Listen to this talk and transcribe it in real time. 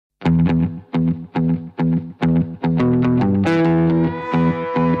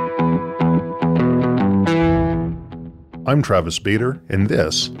I'm Travis Bader, and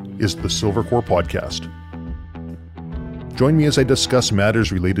this is the Silvercore Podcast. Join me as I discuss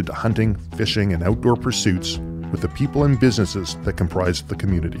matters related to hunting, fishing, and outdoor pursuits with the people and businesses that comprise the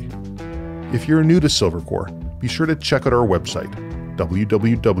community. If you're new to Silvercore, be sure to check out our website,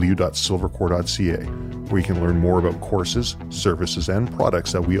 www.silvercore.ca, where you can learn more about courses, services, and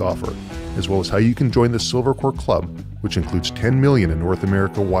products that we offer, as well as how you can join the Silvercore Club, which includes $10 million in North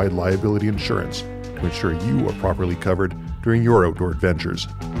America-wide liability insurance to ensure you are properly covered during your outdoor adventures.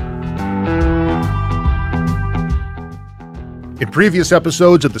 In previous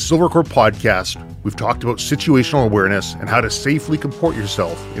episodes of the Silvercore Podcast, we've talked about situational awareness and how to safely comport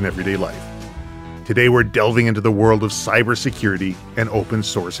yourself in everyday life. Today, we're delving into the world of cybersecurity and open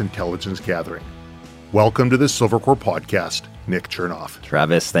source intelligence gathering. Welcome to the Silvercore Podcast, Nick Chernoff.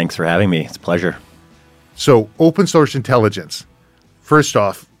 Travis, thanks for having me. It's a pleasure. So, open source intelligence. First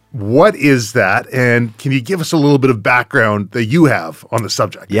off, what is that? And can you give us a little bit of background that you have on the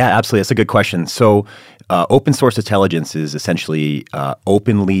subject? Yeah, absolutely. That's a good question. So open source intelligence is essentially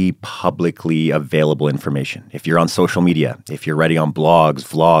openly, publicly available information. If you're on social media, if you're writing on blogs,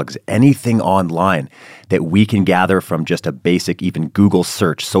 vlogs, anything online that we can gather from just a basic, even Google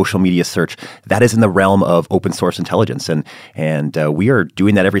search, social media search, that is in the realm of open source intelligence. And we are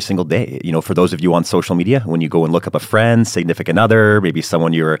doing that every single day. You know, for those of you on social media, when you go and look up a friend, significant other, maybe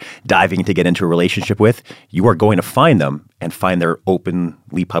someone you're diving to get into a relationship with, you are going to find them and find their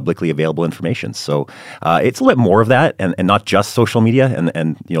openly, publicly available information. So it's a little more of that, and not just social media.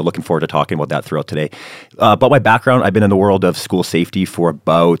 And you know, looking forward to talking about that throughout today. But my background, I've been in the world of school safety for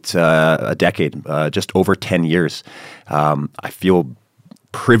about a decade, just over 10 years. I feel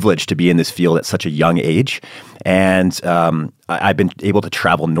privileged to be in this field at such a young age. And I've been able to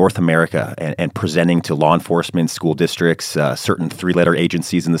travel North America and presenting to law enforcement, school districts, certain three-letter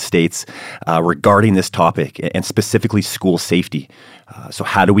agencies in the States regarding this topic, and specifically school safety. So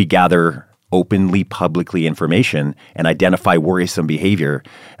how do we gather openly, publicly information and identify worrisome behavior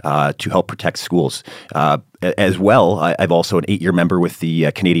to help protect schools? As well, I've also an 8-year member with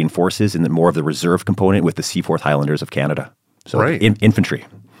the Canadian Forces and more of the reserve component with the Seaforth Highlanders of Canada. So right. Infantry.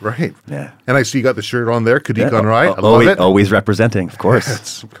 Right. Yeah. And I see you got the shirt on there, Kadik on right. I love always, it. Always representing, of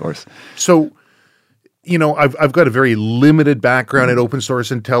course. Of course. So, you know, I've got a very limited background in open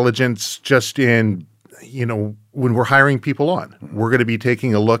source intelligence, just in, you know, when we're hiring people on, we're going to be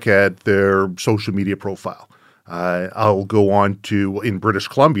taking a look at their social media profile. I'll go on to, in British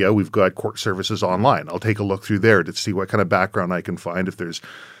Columbia, we've got court services online. I'll take a look through there to see what kind of background I can find, if there's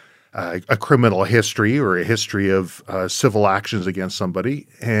a criminal history or a history of civil actions against somebody.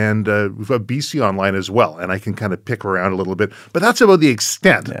 And we've got BC Online as well, and I can kind of pick around a little bit. But that's about the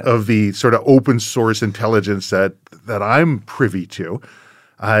extent of the sort of open source intelligence that I'm privy to.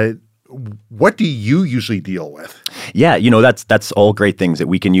 What do you usually deal with? Yeah, you know, that's all great things that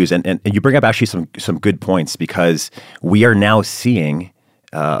we can use. And you bring up actually some good points, because we are now seeing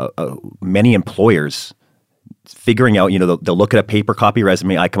many employers figuring out, you know, they'll look at a paper copy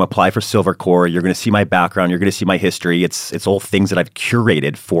resume. I can apply for Silvercore. You're going to see my background. You're going to see my history. It's all things that I've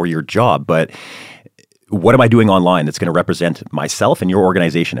curated for your job. But what am I doing online that's going to represent myself and your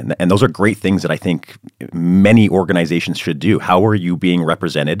organization? And those are great things that I think many organizations should do. How are you being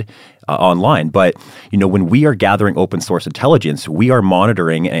represented online? But, you know, when we are gathering open source intelligence, we are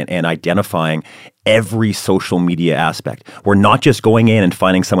monitoring and identifying every social media aspect. We're not just going in and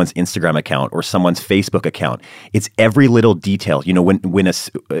finding someone's Instagram account or someone's Facebook account. It's every little detail. You know,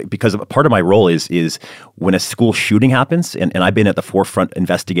 because part of my role is when a school shooting happens, and I've been at the forefront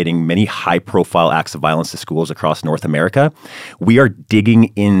investigating many high-profile acts of violence to schools across North America, we are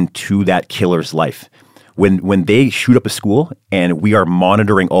digging into that killer's life. When they shoot up a school, and we are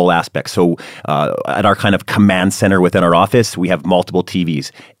monitoring all aspects. So at our kind of command center within our office, we have multiple TVs,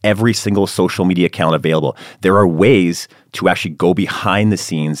 every single social media account available. There are ways to actually go behind the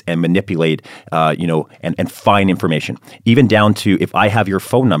scenes and manipulate, and find information. Even down to, if I have your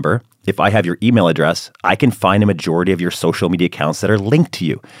phone number, if I have your email address, I can find a majority of your social media accounts that are linked to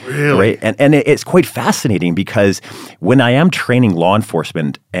you. Really? Right? And it's quite fascinating, because when I am training law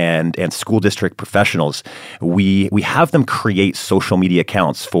enforcement and school district professionals, we have them create social media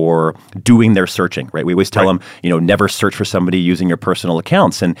accounts for doing their searching, right? We always tell them, you know, never search for somebody using your personal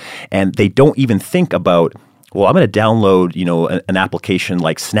accounts. And they don't even think about, well, I'm going to download, you know, an application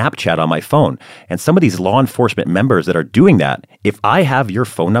like Snapchat on my phone. And some of these law enforcement members that are doing that, if I have your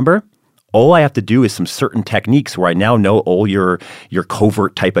phone number, all I have to do is some certain techniques where I now know all your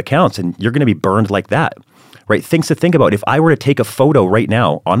covert type accounts, and you're going to be burned like that. right? Things to think about. If I were to take a photo right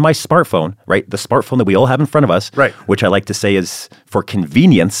now on my smartphone, right, the smartphone that we all have in front of us, Right. which I like to say is for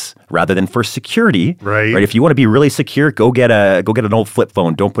convenience rather than for security, Right. If you want to be really secure, go get an old flip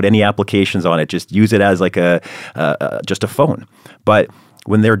phone. Don't put any applications on it. Just use it as like just a phone. But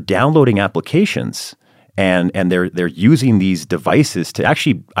when they're downloading applications and they're using these devices to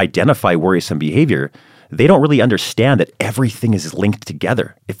actually identify worrisome behavior, they don't really understand that everything is linked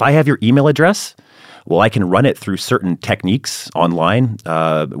together. If I have your email address, well, I can run it through certain techniques online.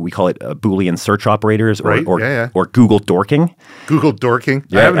 We call it Boolean search operators or Google dorking. Google dorking.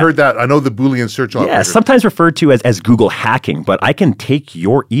 Yeah, I haven't heard that. I know the Boolean search operator. Yeah, sometimes referred to as Google hacking, but I can take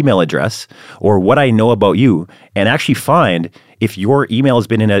your email address or what I know about you and actually find if your email has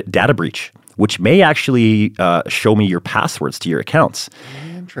been in a data breach, which may actually show me your passwords to your accounts.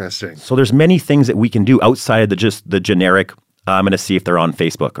 Interesting. So there's many things that we can do outside of just the generic, I'm going to see if they're on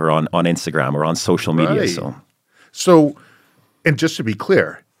Facebook or on Instagram or on social media. Right. So, and just to be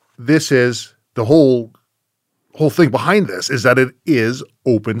clear, this is the whole thing behind this is that it is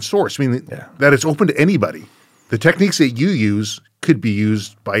open source. I mean, that it's open to anybody. The techniques that you use could be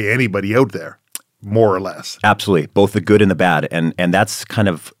used by anybody out there, more or less. Absolutely. Both the good and the bad. And that's kind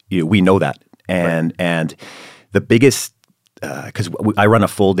of, we know that. And the biggest, because I run a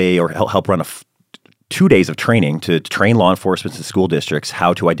full day or help run 2 days of training to train law enforcement and school districts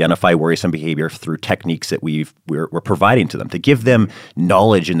how to identify worrisome behavior through techniques that we're providing to them, to give them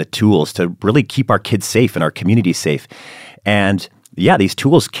knowledge and the tools to really keep our kids safe and our community safe. And yeah, these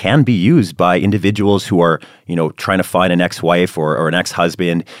tools can be used by individuals who are, trying to find an ex-wife or an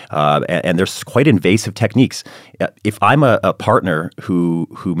ex-husband, and there's quite invasive techniques. If I'm a partner who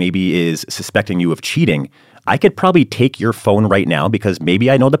maybe is suspecting you of cheating, I could probably take your phone right now because maybe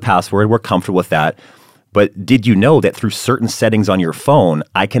I know the password, we're comfortable with that. But did you know that through certain settings on your phone,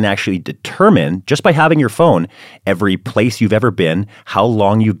 I can actually determine, just by having your phone, every place you've ever been, how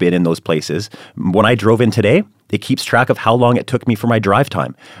long you've been in those places. When I drove in today, it keeps track of how long it took me for my drive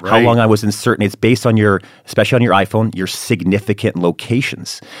time, how long I was in certain, it's based on especially on your iPhone, your significant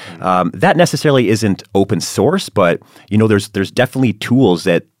locations. That necessarily isn't open source, but there's definitely tools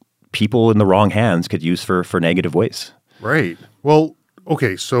that people in the wrong hands could use for negative ways. Right. Well,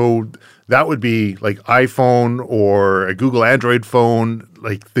 okay, so that would be like iPhone or a Google Android phone.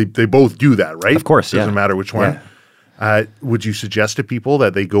 Like they both do that, right? Of course, Doesn't matter which one. Yeah. Would you suggest to people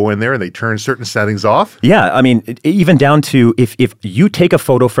that they go in there and they turn certain settings off? Yeah, I mean, even down to if you take a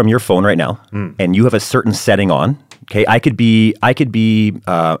photo from your phone right now and you have a certain setting on, okay, I could be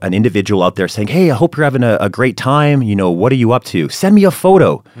an individual out there saying, "Hey, I hope you're having a great time. What are you up to? Send me a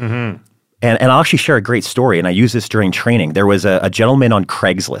photo." Mm-hmm. And I'll actually share a great story, and I use this during training. There was a gentleman on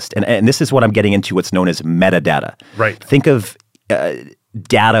Craigslist, and this is what I'm getting into, what's known as metadata. Right. Think of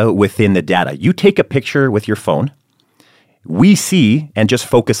data within the data. You take a picture with your phone, we see and just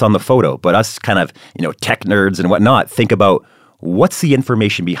focus on the photo, but us kind of, tech nerds and whatnot think about what's the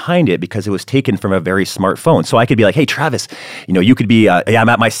information behind it because it was taken from a very smart phone. So I could be like, "Hey, Travis, you could be, hey, I'm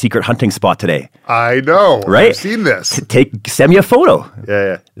at my secret hunting spot today." I know. Right? I've seen this. Send me a photo.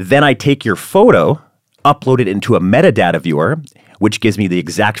 Yeah. Then I take your photo, upload it into a metadata viewer, which gives me the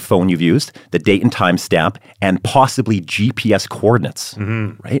exact phone you've used, the date and time stamp, and possibly GPS coordinates,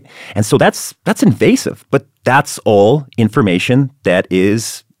 right? And so that's invasive, but that's all information that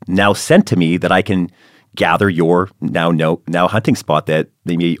is now sent to me that I can gather your now hunting spot that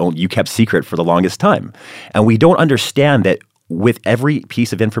maybe you kept secret for the longest time. And we don't understand that with every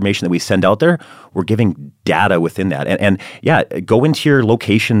piece of information that we send out there, we're giving data within that. And go into your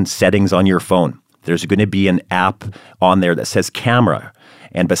location settings on your phone. There's going to be an app on there that says camera.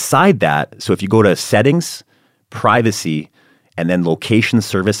 And beside that, so if you go to settings, privacy, and then location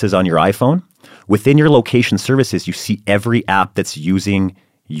services on your iPhone, within your location services, you see every app that's using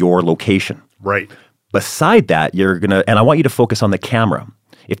your location. Right. Beside that, and I want you to focus on the camera.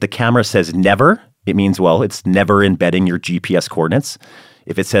 If the camera says never, it means, it's never embedding your GPS coordinates.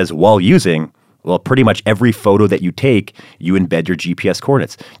 If it says while using, pretty much every photo that you take, you embed your GPS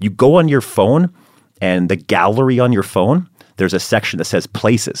coordinates. You go on your phone and the gallery on your phone, there's a section that says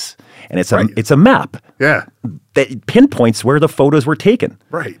places. And it's a map that pinpoints where the photos were taken.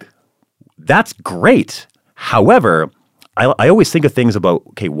 Right. That's great. However, I always think of things about,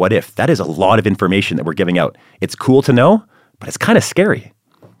 okay, what if? That is a lot of information that we're giving out. It's cool to know, but it's kind of scary.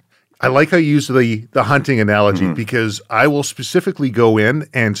 I like how you use the hunting analogy because I will specifically go in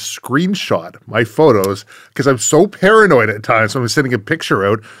and screenshot my photos because I'm so paranoid at times when I'm sending a picture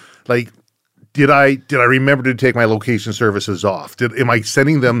out. Like, did I remember to take my location services off? Am I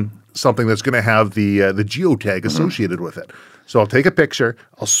sending them something that's going to have the geotag associated with it? So I'll take a picture,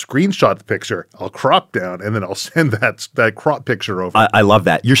 I'll screenshot the picture, I'll crop down, and then I'll send that crop picture over. I love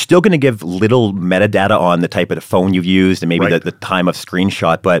that. You're still going to give little metadata on the type of phone you've used and maybe the time of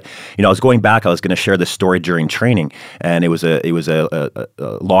screenshot. But I was going back. I was going to share this story during training, and it was a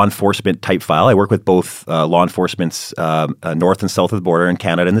law enforcement type file. I work with both law enforcement's north and south of the border in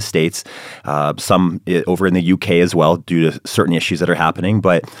Canada and the States, some over in the UK as well, due to certain issues that are happening.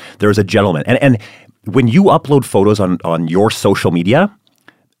 But there was a gentleman, and when you upload photos on your social media,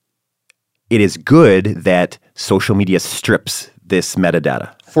 it is good that social media strips this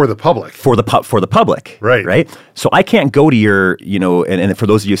metadata for the public. For the public, right. So I can't go to your, and for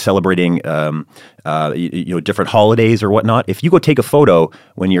those of you celebrating, different holidays or whatnot. If you go take a photo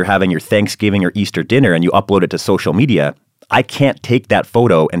when you're having your Thanksgiving or Easter dinner and you upload it to social media, I can't take that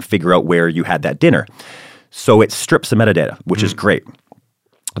photo and figure out where you had that dinner. So it strips the metadata, which is great.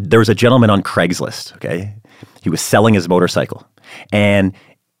 There was a gentleman on Craigslist, okay? He was selling his motorcycle. And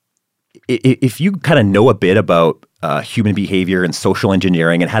if you kind of know a bit about human behavior and social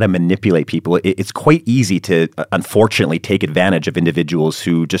engineering and how to manipulate people, it's quite easy to, unfortunately, take advantage of individuals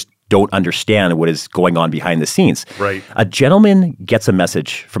who just don't understand what is going on behind the scenes. Right. A gentleman gets a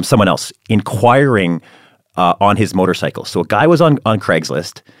message from someone else inquiring on his motorcycle. So a guy was on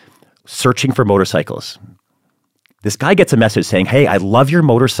Craigslist searching for motorcycles. This guy gets a message saying, "Hey, I love your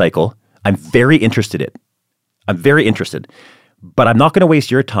motorcycle. I'm very interested. But I'm not going to waste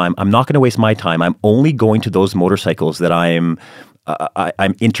your time. I'm not going to waste my time. I'm only going to those motorcycles that I'm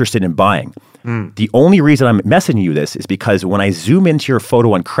interested in buying." The only reason I'm messaging you this is because when I zoom into your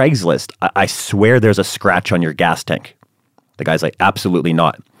photo on Craigslist, I swear there's a scratch on your gas tank. The guy's like, "Absolutely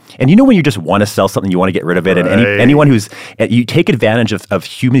not." And when you just want to sell something, you want to get rid of it. And anyone you take advantage of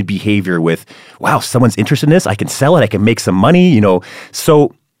human behavior with, wow, someone's interested in this, I can sell it, I can make some money,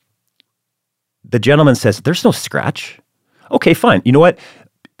 So the gentleman says, "There's no scratch." Okay, fine. You know what?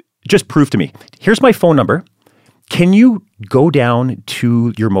 Just prove to me. Here's my phone number. Can you go down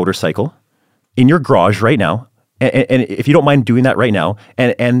to your motorcycle in your garage right now? And if you don't mind doing that right now,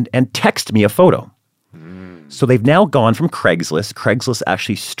 and text me a photo. So they've now gone from Craigslist. Craigslist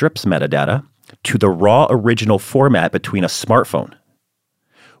actually strips metadata to the raw original format between a smartphone,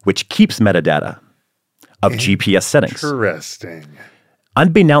 which keeps metadata of GPS settings. Interesting.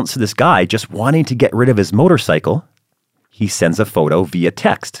 Unbeknownst to this guy just wanting to get rid of his motorcycle, he sends a photo via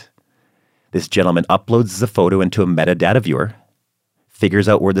text. This gentleman uploads the photo into a metadata viewer, figures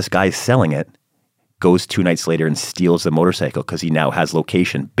out where this guy is selling it, goes 2 nights later and steals the motorcycle because he now has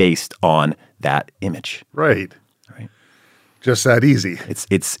location based on that image. Right. Just that easy.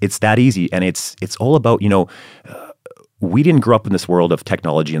 It's that easy, and it's all about, we didn't grow up in this world of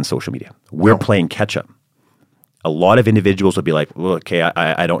technology and social media. We're playing catch up. A lot of individuals will be like, well, okay,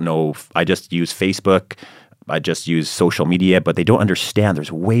 I don't know, I just use Facebook, I just use social media, but they don't understand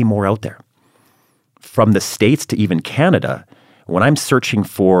there's way more out there. From the States to even Canada, when I'm searching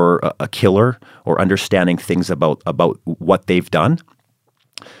for a killer or understanding things about what they've done,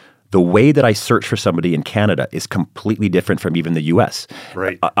 the way that I search for somebody in Canada is completely different from even the US.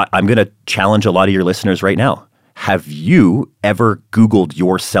 Right. I'm going to challenge a lot of your listeners right now. Have you ever Googled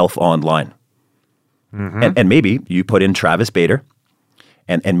yourself online? Mm-hmm. And maybe you put in Travis Bader,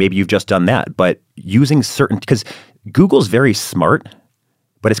 and maybe you've just done that. But using because Google's very smart,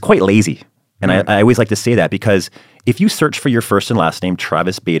 but it's quite lazy. And I always like to say that because if you search for your first and last name,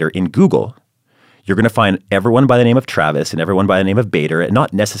 Travis Bader, in Google, you're going to find everyone by the name of Travis and everyone by the name of Bader, and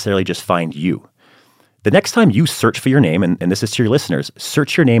not necessarily just find you. The next time you search for your name, and this is to your listeners,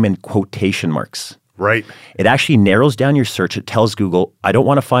 search your name in quotation marks. Right. It actually narrows down your search. It tells Google, I don't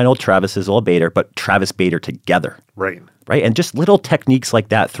want to find old Travis's, old Bader, but Travis Bader together. Right. Right. And just little techniques like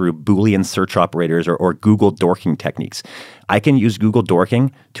that through Boolean search operators or Google dorking techniques. I can use Google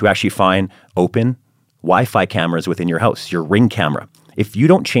dorking to actually find open Wi-Fi cameras within your house, your Ring camera. If you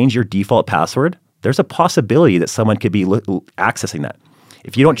don't change your default password, there's a possibility that someone could be accessing that.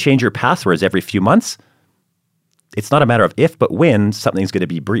 If you don't change your passwords every few months, it's not a matter of if, but when something's going to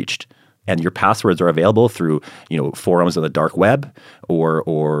be breached. And your passwords are available through, forums on the dark web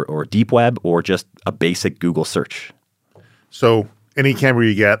or deep web or just a basic Google search. So any camera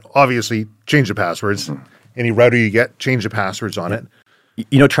you get, obviously change the passwords. Mm-hmm. Any router you get, change the passwords on it.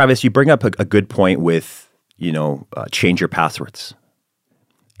 Travis, you bring up a good point with, change your passwords.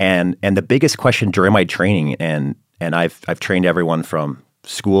 And the biggest question during my training, and I've trained everyone from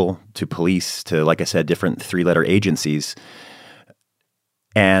school to police to, like I said, different 3-letter agencies.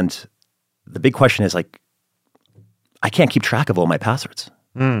 And the big question is I can't keep track of all my passwords.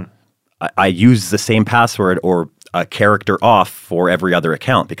 I use the same password or a character off for every other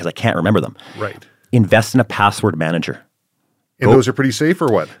account because I can't remember them. Right. Invest in a password manager. And those are pretty safe or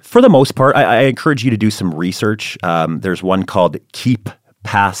what? For the most part, I encourage you to do some research. There's one called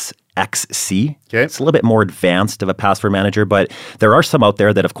KeepPass XC. Okay. It's a little bit more advanced of a password manager, but there are some out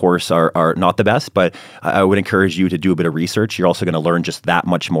there that, of course, are not the best. But I would encourage you to do a bit of research. You're also going to learn just that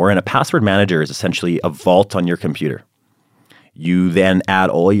much more. And a password manager is essentially a vault on your computer. You then add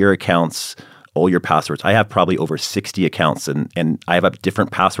all your accounts, all your passwords. I have probably over 60 accounts, and I have a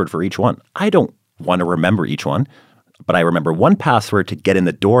different password for each one. I don't want to remember each one, but I remember one password to get in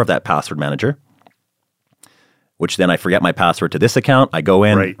the door of that password manager, which then I forget my password to this account. I go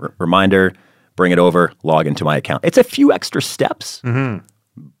in, reminder, bring it over, log into my account. It's a few extra steps,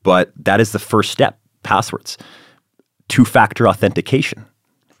 but that is the first step, passwords. Two-factor authentication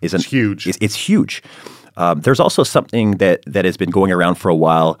is huge. It's huge. There's also something that has been going around for a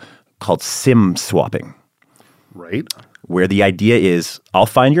while called SIM swapping. Right. Where the idea is I'll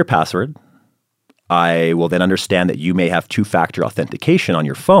find your password. I will then understand that you may have two-factor authentication on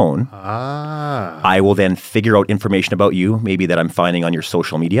your phone. I will then figure out information about you, maybe that I'm finding on your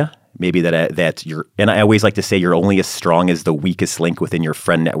social media, maybe that you're, and I always like to say you're only as strong as the weakest link within your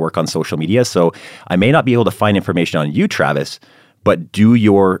friend network on social media. So I may not be able to find information on you, Travis, but do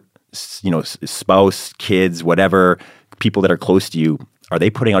your, spouse, kids, whatever, people that are close to you, are they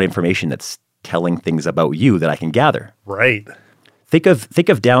putting out information that's telling things about you that I can gather? Right. Think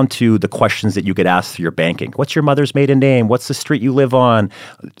of down to the questions that you could ask for your banking. What's your mother's maiden name? What's the street you live on?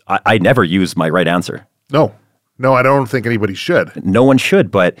 I never use my right answer. No, I don't think anybody should. No one should,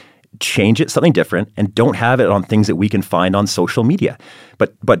 but change it something different and don't have it on things that we can find on social media.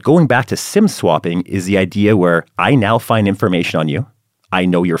 But going back to SIM swapping is the idea where I now find information on you. I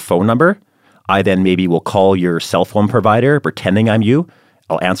know your phone number. I then maybe will call your cell phone provider pretending I'm you.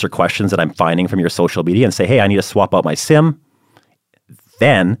 I'll answer questions that I'm finding from your social media and say, hey, I need to swap out my SIM.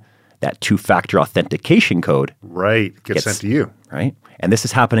 Then that two-factor authentication code gets sent to you. Right? And this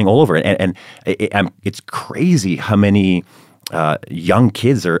is happening all over. And it's crazy how many young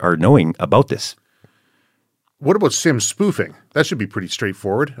kids are knowing about this. What about SIM spoofing? That should be pretty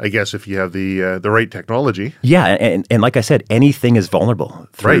straightforward, I guess, if you have the right technology. Yeah, and like I said, anything is vulnerable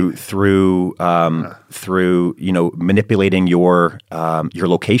through manipulating your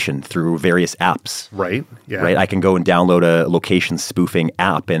location through various apps. Right. Yeah. Right. I can go and download a location spoofing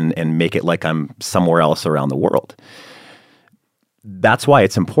app and make it like I'm somewhere else around the world. That's why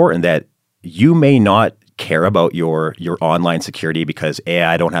it's important that you may not care about your online security because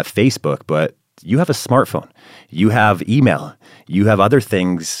I don't have Facebook, but you have a smartphone, you have email, you have other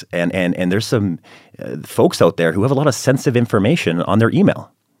things, and there's some folks out there who have a lot of sensitive information on their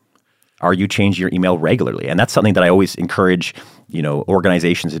email. Are you changing your email regularly? And that's something that I always encourage,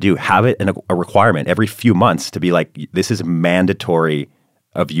 organizations to do. Have it in a requirement every few months to be like, this is mandatory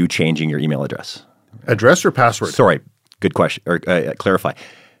of you changing your email address. Address or password? Sorry, good question. Or clarify.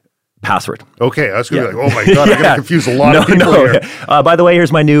 Password. Okay, I was going to be like, oh my God, I'm going to confuse a lot of people here. By the way,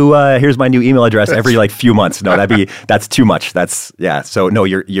 here's my new email address every few months. No, that's too much. So no,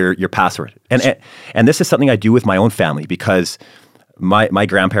 your password. And this is something I do with my own family because my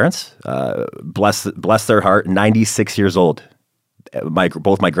grandparents, bless their heart, 96 years old.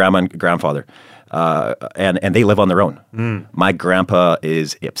 Both my grandma and grandfather. And they live on their own. My grandpa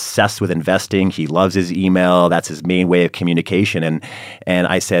is obsessed with investing. He loves his email. That's his main way of communication. And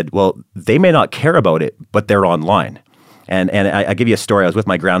I said, well, they may not care about it, but they're online. And I give you a story. I was with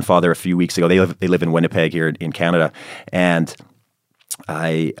my grandfather a few weeks ago. They live in Winnipeg here in Canada. And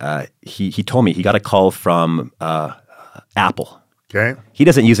he told me he got a call from Apple. Okay. He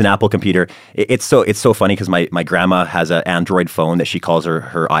doesn't use an Apple computer. It's so funny because my grandma has an Android phone that she calls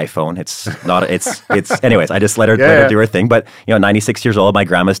her iPhone. Anyways, I just let her do her thing. But 96 years old, my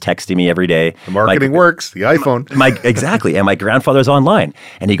grandma's texting me every day. The marketing works. The iPhone. Exactly. And my grandfather's online,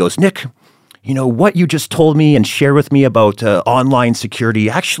 and he goes, Nick, what you just told me and shared with me about online security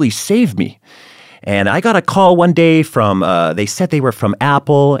actually saved me. And I got a call one day from, they said they were from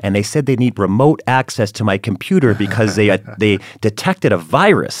Apple, and they said they need remote access to my computer because they detected a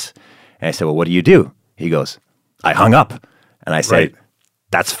virus. And I said, well, what do you do? He goes, I hung up. And I said,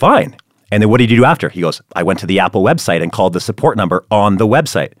 that's fine. And then what did you do after? He goes, I went to the Apple website and called the support number on the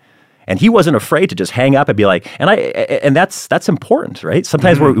website. And he wasn't afraid to just hang up and be like, and that's important, right?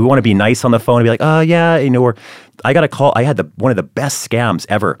 Sometimes we want to be nice on the phone and be like, oh yeah, or I got a call. I had one of the best scams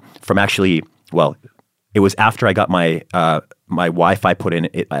ever from actually. Well, it was after I got my Wi-Fi put in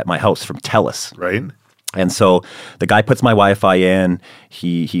at my house from TELUS. Right. And so the guy puts my Wi-Fi in.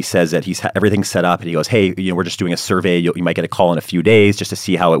 He says that everything's set up, and he goes, "Hey, we're just doing a survey. You might get a call in a few days just to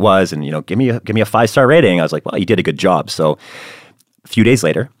see how it was, and give me a 5-star rating." I was like, "Well, you did a good job." So a few days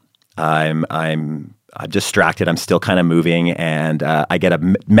later, I'm I'm distracted. I'm still kind of moving, and I get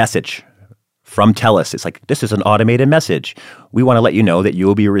a message from TELUS. It's like, this is an automated message. We want to let you know that you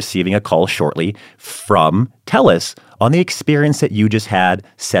will be receiving a call shortly from TELUS on the experience that you just had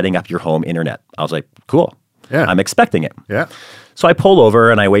setting up your home internet. I was like, cool. Yeah. I'm expecting it. Yeah. So I pull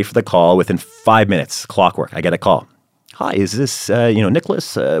over and I wait for the call. Within 5 minutes, clockwork, I get a call. Hi, is this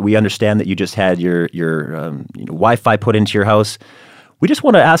Nicholas? We understand that you just had your Wi-Fi put into your house. We just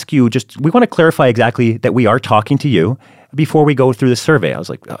want to ask you, we want to clarify exactly that we are talking to you before we go through the survey. I was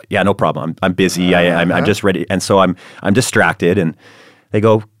like, oh, yeah, no problem. I'm busy. I'm just ready. And so I'm distracted. And they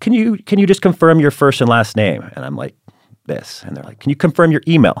go, can you just confirm your first and last name? And I'm like, this. And they're like, can you confirm your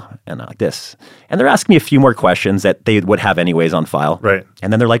email? And I'm like, this. And they're asking me a few more questions that they would have anyways on file. Right.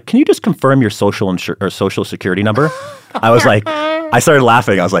 And then they're like, can you just confirm your social security number? I was like, I started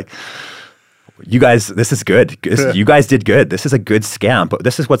laughing. I was like, you guys, this is good. You guys did good. This is a good scam, but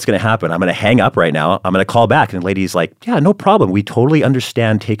this is what's going to happen. I'm going to hang up right now. I'm going to call back. And the lady's like, yeah, no problem. We totally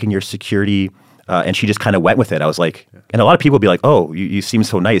understand taking your security. And she just kind of went with it. I was like, and a lot of people be like, oh, you seem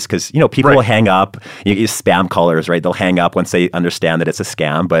so nice. Because, people will hang up. You get spam callers, right? They'll hang up once they understand that it's a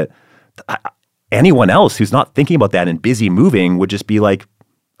scam. But anyone else who's not thinking about that and busy moving would just be like,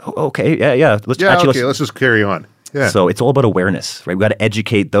 oh, okay, yeah. Let's just carry on. Yeah. So it's all about awareness, right? We got to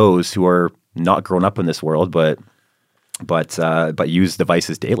educate those who are not grown up in this world, but use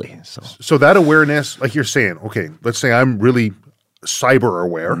devices daily. So that awareness, like you're saying, okay, let's say I'm really cyber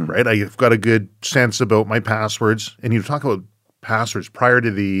aware, right? I've got a good sense about my passwords, and you talk about passwords prior to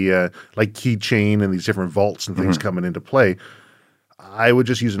the like keychain and these different vaults and things coming into play. I would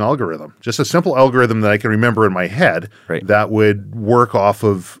just use an algorithm, just a simple algorithm that I can remember in my head that would work off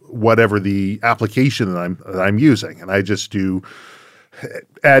of whatever the application that I'm using, and I just do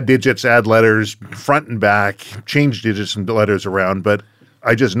add digits, add letters, front and back, change digits and letters around. But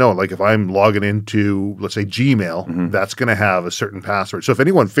I just know, like, if I'm logging into, let's say, Gmail, that's going to have a certain password. So if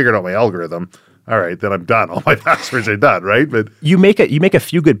anyone figured out my algorithm, all right, then I'm done. All my passwords are done, right? But you make a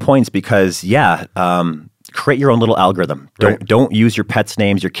few good points because, create your own little algorithm. Don't use your pets'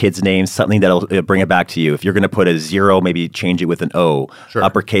 names, your kids' names, something that'll bring it back to you. If you're going to put a 0, maybe change it with an O,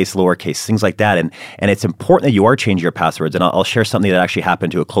 uppercase, lowercase, things like that. And it's important that you are changing your passwords. And I'll share something that actually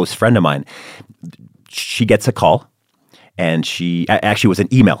happened to a close friend of mine. She gets a call, and she actually was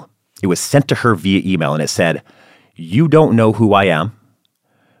an email. It was sent to her via email, and it said, "You don't know who I am,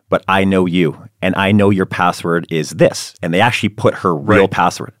 but I know you, and I know your password is this." And they actually put her real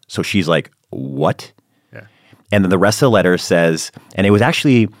password. So she's like, what? And then the rest of the letter says, and it was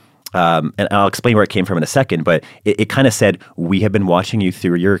actually, and I'll explain where it came from in a second, but it kind of said, we have been watching you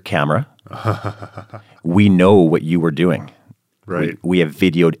through your camera. We know what you were doing. Right. We have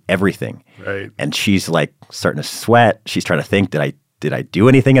videoed everything. Right. And she's like starting to sweat. She's trying to think, did I do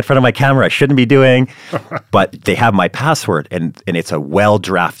anything in front of my camera I shouldn't be doing? But they have my password, and it's a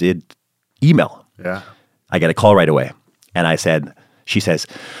well-drafted email. Yeah. I get a call right away. And she says,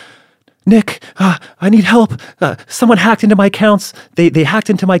 Nick, I need help. Someone hacked into my accounts. They hacked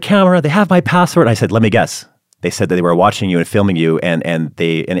into my camera. They have my password. I said, let me guess. They said that they were watching you and filming you, and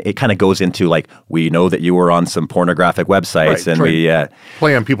it kind of goes into like, we know that you were on some pornographic websites, and we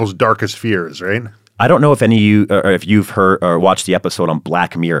play on people's darkest fears, right? I don't know if any of you, or if you've heard or watched the episode on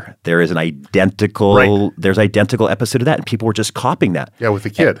Black Mirror. There is an identical episode of that, and people were just copying that. Yeah, with the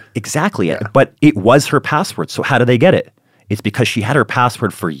kid. Exactly. Yeah. But it was her password. So how did they get it? It's because she had her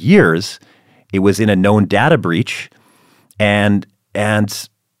password for years. It was in a known data breach, and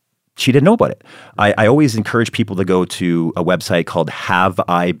she didn't know about it. I always encourage people to go to a website called Have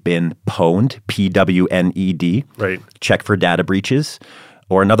I Been Pwned, PWNED. Right. Check for data breaches.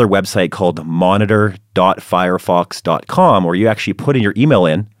 Or another website called monitor.firefox.com, where you actually put in your email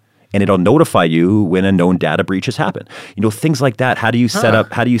in, and it'll notify you when a known data breach has happened. Things like that. How do you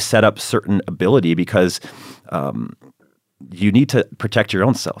set up certain ability? Because you need to protect your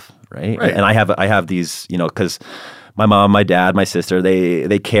own self, right? And I have these, because my mom, my dad, my sister,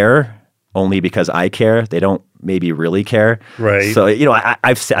 they care only because I care. They don't maybe really care. Right. So, I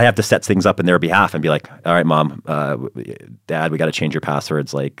have to set things up in their behalf and be like, all right, mom, dad, we got to change your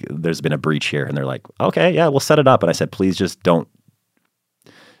passwords. Like, there's been a breach here. And they're like, okay, yeah, we'll set it up. And I said, please just don't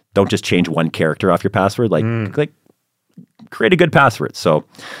just change one character off your password. Like create a good password. So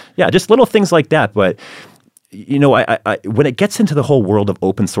yeah, just little things like that. But I when it gets into the whole world of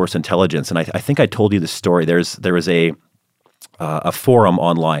open source intelligence, and I think I told you this story. There was a forum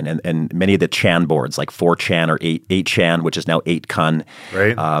online, and many of the Chan boards, like 4chan or 8chan, which is now 8kun.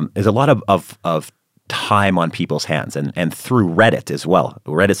 Right. There's a lot of time on people's hands, and through Reddit as well.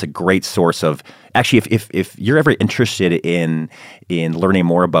 Reddit's a great source of, actually, if you're ever interested in learning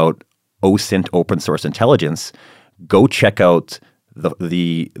more about OSINT, open source intelligence, go check out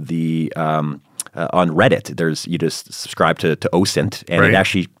on Reddit. You just subscribe to OSINT, and it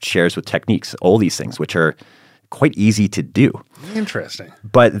actually shares with techniques, all these things, which are quite easy to do. Interesting.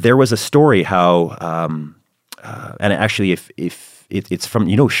 But there was a story how, and actually, if it's from,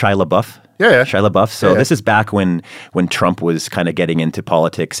 Shia LaBeouf. Yeah. Shia LaBeouf. So this is back when Trump was kind of getting into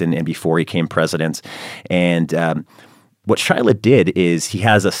politics and before he became president. And what Shia did is he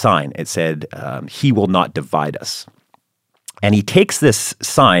has a sign. It said, "He will not divide us." And he takes this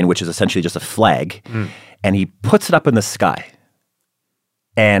sign, which is essentially just a flag, and he puts it up in the sky.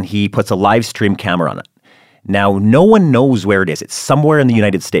 And he puts a live stream camera on it. Now, no one knows where it is. It's somewhere in the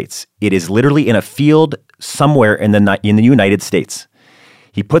United States. It is literally in a field somewhere in the United States.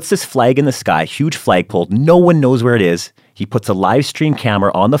 He puts this flag in the sky, huge flagpole. No one knows where it is. He puts a live stream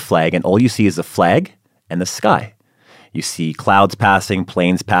camera on the flag, and all you see is the flag and the sky. You see clouds passing,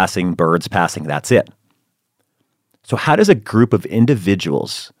 planes passing, birds passing. That's it. So how does a group of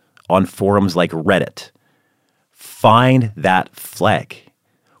individuals on forums like Reddit find that flag?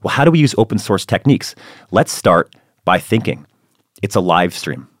 Well, how do we use open source techniques? Let's start by thinking it's a live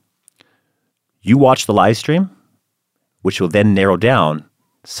stream. You watch the live stream, which will then narrow down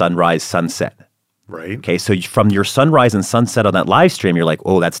sunrise, sunset. Right. Okay, so from your sunrise and sunset on that live stream, you're like,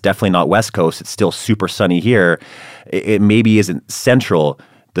 oh, that's definitely not West Coast. It's still super sunny here. It maybe isn't central.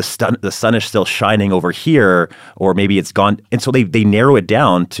 The sun is still shining over here, or maybe it's gone. And so they narrow it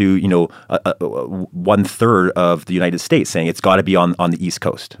down to 1/3 of the United States, saying it's got to be on the East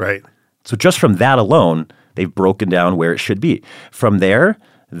Coast. Right. So just from that alone, they've broken down where it should be. From there,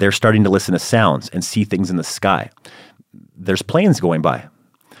 they're starting to listen to sounds and see things in the sky. There's planes going by.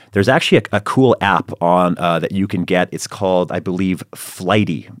 There's actually a cool app on that you can get. It's called, I believe,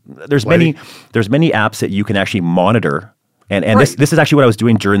 Flighty. There's many apps that you can actually monitor. And this is actually what I was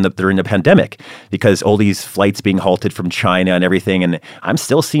doing during the pandemic, because all these flights being halted from China and everything, and I'm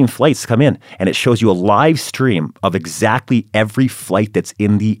still seeing flights come in, and it shows you a live stream of exactly every flight that's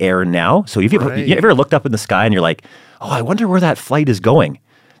in the air now. So you ever looked up in the sky and you're like, oh, I wonder where that flight is going?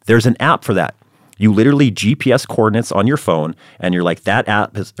 There's an app for that. You literally GPS coordinates on your phone, and you're like, that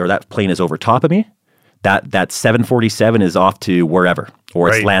plane is over top of me. That 747 is off to wherever, or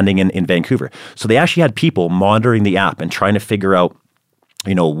it's landing in Vancouver. So they actually had people monitoring the app and trying to figure out,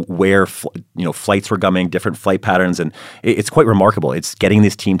 where flights were coming, different flight patterns, and it's quite remarkable. It's getting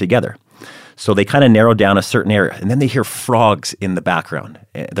this team together. So they kind of narrowed down a certain area, and then they hear frogs in the background.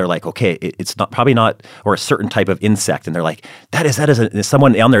 They're like, okay, it's probably not, or a certain type of insect, and they're like, that is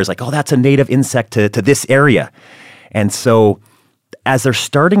someone down there is like, oh, that's a native insect to this area. And so as they're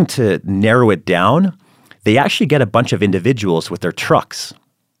starting to narrow it down, they actually get a bunch of individuals with their trucks,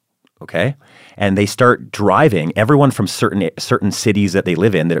 okay? And they start driving, everyone from certain cities that they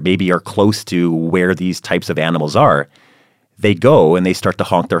live in that maybe are close to where these types of animals are. They go and they start to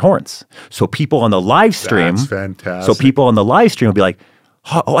honk their horns. So people on the live stream, that's fantastic. So people on the live stream will be like,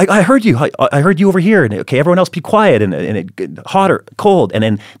 oh, I heard you. I heard you over here. And okay, everyone else be quiet. And it hotter, cold. And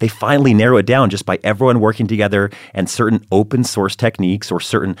then they finally narrow it down just by everyone working together and certain open source techniques or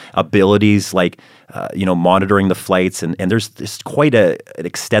certain abilities like, monitoring the flights. And there's quite an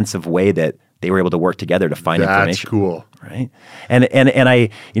extensive way that they were able to work together to find information. That's cool. Right. And I,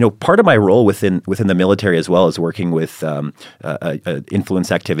 part of my role within the military as well is working with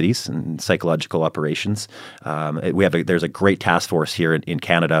influence activities and psychological operations. There's a great task force here in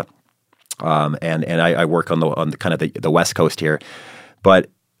Canada, and I work on the kind of the West Coast here. But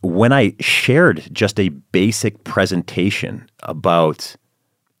when I shared just a basic presentation about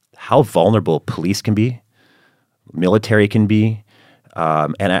how vulnerable police can be, military can be,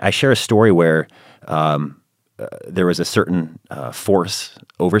 and I share a story where there was a certain force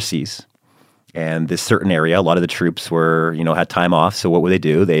overseas, and this certain area, a lot of the troops were, had time off. So what would they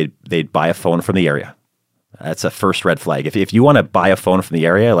do? They'd buy a phone from the area. That's a first red flag. If you want to buy a phone from the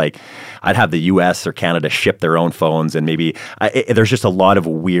area, like I'd have the U.S. or Canada ship their own phones, and maybe there's just a lot of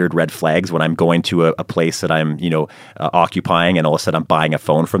weird red flags when I'm going to a place that I'm occupying, and all of a sudden I'm buying a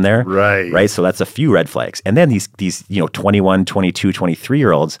phone from there. Right. So that's a few red flags. And then these 21, 22,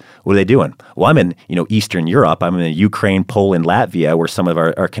 23-year-olds, what are they doing? Well, I'm in Eastern Europe. I'm in Ukraine, Poland, Latvia, where some of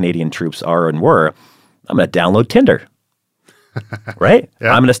our Canadian troops are and were. I'm going to download Tinder. Right?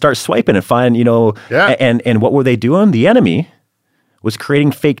 Yeah. I'm going to start swiping and find, and what were they doing? The enemy was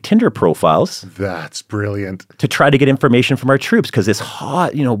creating fake Tinder profiles. That's brilliant. To try to get information from our troops, because this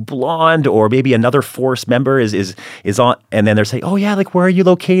hot, blonde or maybe another force member is on, and then they're saying, oh yeah, like where are you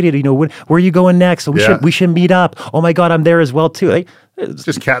located? Where are you going next? So we should meet up. Oh my God, I'm there as well too. Like, it's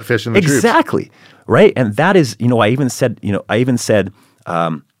just catfishing the troops. Exactly. Right. And that is, I even said,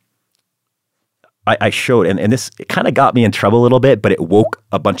 I showed, and this kind of got me in trouble a little bit, but it woke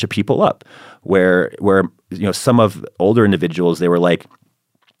a bunch of people up where some of older individuals, they were like,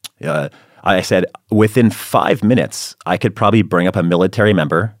 I said, within 5 minutes, I could probably bring up a military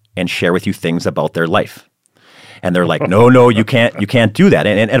member and share with you things about their life. And they're like, no, you can't do that.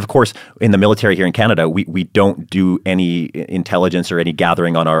 And of course, in the military here in Canada, we don't do any intelligence or any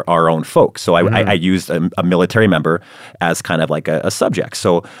gathering on our own folks. So I used a military member as kind of like a subject.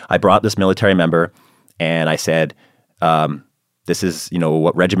 So I brought this military member and I said, this is,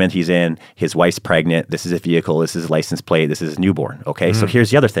 what regiment he's in. His wife's pregnant. This is a vehicle. This is a license plate. This is newborn. Okay. So here's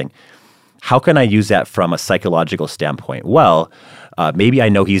the other thing. How can I use that from a psychological standpoint? Well, maybe I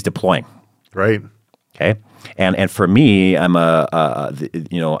know he's deploying. Right. Okay. And for me, I'm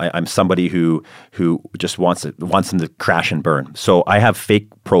I'm somebody who just wants them to crash and burn. So I have fake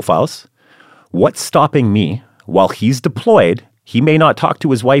profiles. What's stopping me while he's deployed? He may not talk to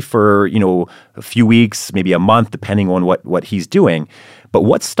his wife for a few weeks, maybe a month, depending on what he's doing. But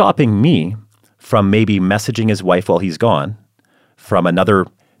what's stopping me from maybe messaging his wife while he's gone from another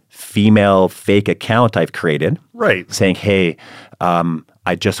female fake account I've created, right? Saying, hey,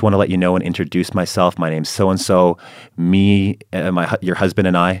 I just want to let you know and introduce myself. My name's so-and-so. Me, your husband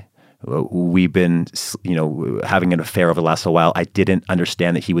and I, we've been, having an affair over the last little while. I didn't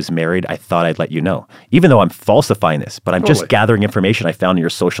understand that he was married. I thought I'd let you know. Even though I'm falsifying this, but I'm just gathering information I found in your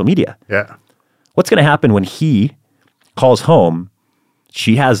social media. Yeah. What's going to happen when he calls home?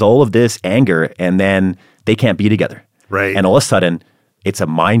 She has all of this anger and then they can't be together. Right. And all of a sudden, it's a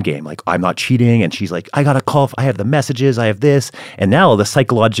mind game. Like, I'm not cheating. And she's like, I got a call. I have the messages. I have this. And now the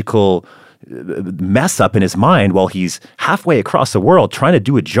psychological mess up in his mind while he's halfway across the world trying to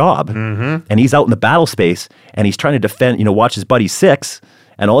do a job. Mm-hmm. And he's out in the battle space and he's trying to defend, watch his buddy six.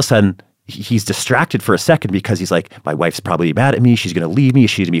 And all of a sudden, he's distracted for a second because he's like, my wife's probably mad at me. She's going to leave me.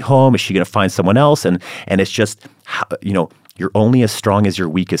 Is she going to be home? Is she going to find someone else? And it's just, you're only as strong as your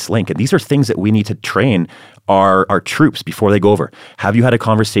weakest link. And these are things that we need to train our troops before they go over. Have you had a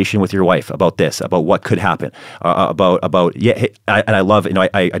conversation with your wife about this, about what could happen, and I love,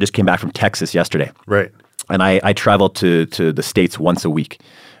 I just came back from Texas yesterday. Right. And I travel to the States once a week,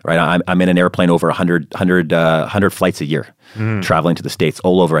 right? I'm in an airplane over 100 flights a year, traveling to the States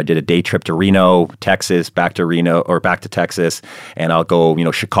all over. I did a day trip to Reno, Texas, back to Reno, or back to Texas, and I'll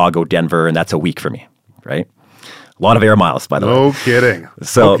go, Chicago, Denver, and that's a week for me, right? A lot of air miles, by the way. No kidding.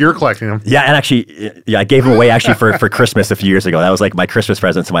 So hope you're collecting them. Yeah, and actually, I gave them away actually for Christmas a few years ago. That was like my Christmas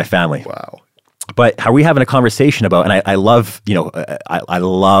present to my family. Wow. But are we having a conversation about? And I love, I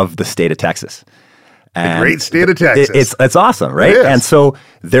love the state of Texas. And the great state of Texas. It's awesome, right? And so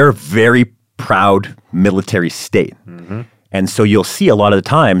they're a very proud military state. Mm-hmm. And so you'll see a lot of the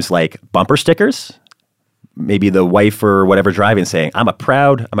times like bumper stickers. Maybe the wife or whatever driving saying, I'm a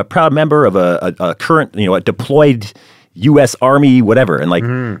proud member of a current, a deployed U.S. Army, whatever. And like,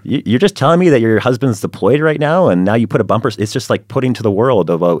 you're just telling me that your husband's deployed right now, and now you put a bumper. It's just like putting to the world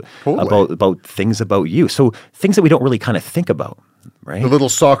about things about you. So things that we don't really kind of think about, right? The little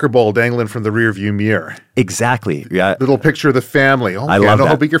soccer ball dangling from the rearview mirror. Exactly. Yeah. Little picture of the family. Oh, I love that.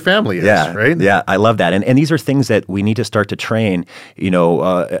 How big your family is, right? Yeah, I love that. And these are things that we need to start to train.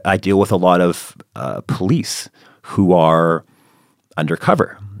 I deal with a lot of police who are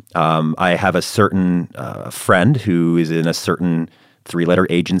undercover. I have a certain friend who is in a certain 3-letter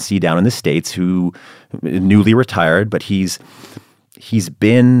agency down in the States who newly retired, but he's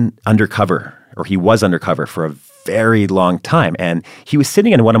been undercover, or he was undercover for a very long time. And he was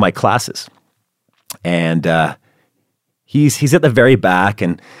sitting in one of my classes, and he's at the very back,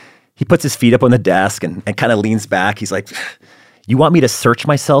 and he puts his feet up on the desk and kind of leans back. He's like, you want me to search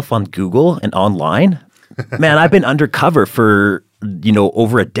myself on Google and online? Man, I've been undercover for,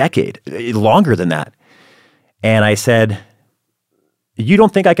 over a decade, longer than that. And I said, you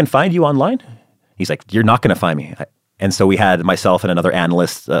don't think I can find you online? He's like, you're not going to find me. And so we had myself and another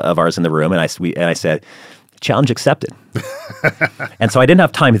analyst of ours in the room, and I said, challenge accepted. And so I didn't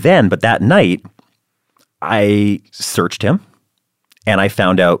have time then, but that night I searched him and I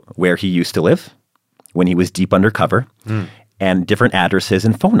found out where he used to live when he was deep undercover and different addresses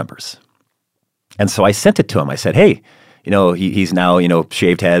and phone numbers. And so I sent it to him. I said, hey, he's now,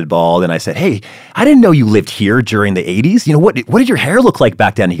 shaved head, bald. And I said, hey, I didn't know you lived here during the 80s. What did your hair look like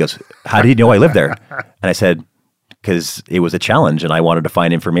back then? He goes, how did you know I lived there? And I said, because it was a challenge and I wanted to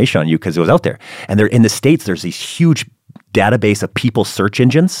find information on you because it was out there. And in the States, there's these huge database of people search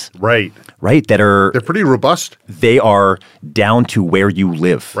engines, Right. right? They're pretty robust. They are down to where you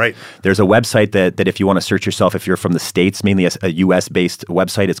live. Right. There's a website that if you want to search yourself, if you're from the States, mainly a US-based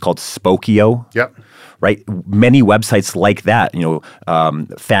website, it's called Spokeo. Yep. Right? Many websites like that,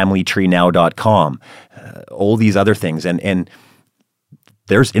 familytreenow.com, all these other things. And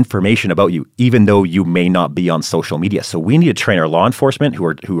there's information about you, even though you may not be on social media. So we need to train our law enforcement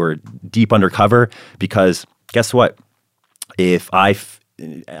who are deep undercover, because guess what? If I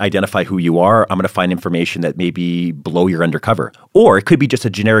identify who you are, I'm going to find information that may be below your undercover. Or it could be just a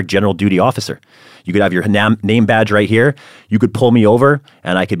generic general duty officer. You could have your name badge right here. You could pull me over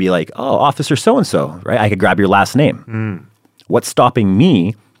and I could be like, oh, Officer so-and-so, right? I could grab your last name. What's stopping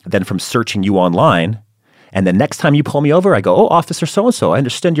me then from searching you online? And the next time you pull me over, I go, oh, Officer so-and-so, I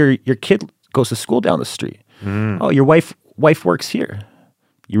understand your kid goes to school down the street. Oh, your wife works here.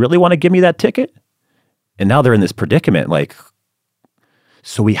 You really want to give me that ticket? And now they're in this predicament.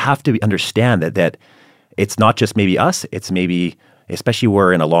 So we have to understand that it's not just maybe us. It's maybe, especially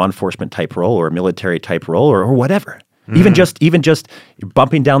we're in a law enforcement type role or a military type role or whatever. Even just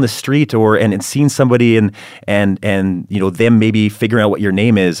bumping down the street and seeing somebody and them maybe figuring out what your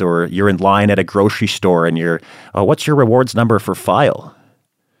name is, or you're in line at a grocery store and what's your rewards number for file?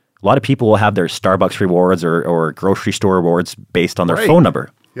 A lot of people will have their Starbucks rewards or grocery store rewards based on their phone number.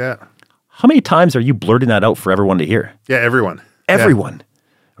 Yeah. How many times are you blurting that out for everyone to hear? Yeah, everyone. Everyone,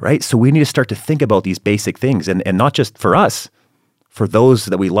 right? So we need to start to think about these basic things, and not just for us, for those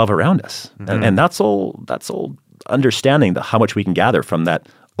that we love around us. And that's all understanding how much we can gather from that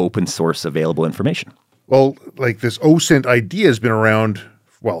open source available information. Well, this OSINT idea has been around,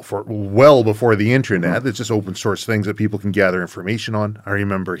 for well before the internet. It's just open source things that people can gather information on. I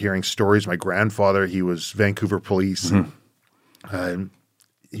remember hearing stories. My grandfather, he was Vancouver police. And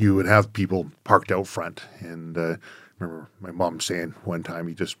you would have people parked out front. And I remember my mom saying one time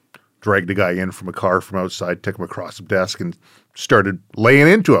he just dragged a guy in from a car from outside, took him across the desk and started laying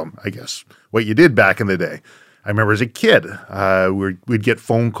into him, I guess, what you did back in the day. I remember as a kid, we'd get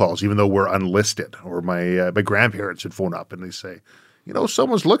phone calls, even though we're unlisted, or my grandparents would phone up and they say,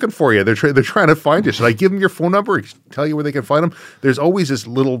 someone's looking for you. They're trying to find you. Should I give them your phone number? Tell you where they can find them? There's always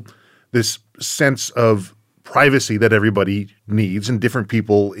this sense of privacy that everybody needs, and different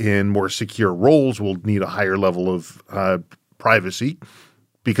people in more secure roles will need a higher level of privacy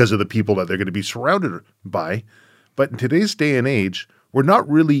because of the people that they're going to be surrounded by. But in today's day and age, we're not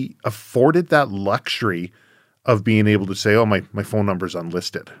really afforded that luxury of being able to say, oh, my phone number is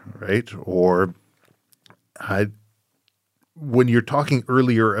unlisted, right? Or when you're talking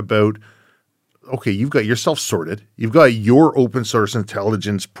earlier about, okay, you've got yourself sorted. You've got your open source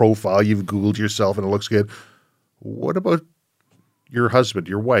intelligence profile. You've Googled yourself and it looks good. What about your husband,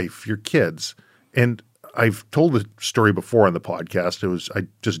 your wife, your kids? And I've told the story before on the podcast. I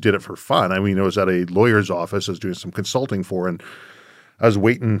just did it for fun. I mean, I was at a lawyer's office I was doing some consulting for, and I was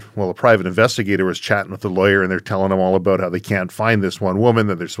waiting while a private investigator was chatting with the lawyer, and they're telling him all about how they can't find this one woman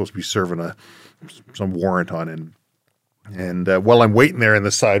that they're supposed to be serving some warrant on. And while I'm waiting there in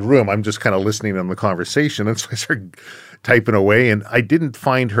the side room, I'm just kind of listening on the conversation. And so I started typing away, and I didn't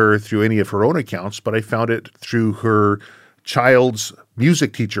find her through any of her own accounts, but I found it through her child's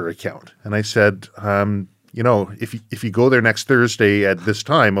music teacher account. And I said, if you go there next Thursday at this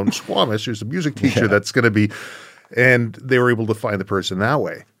time on Squamish, there's a music teacher that's going to be, and they were able to find the person that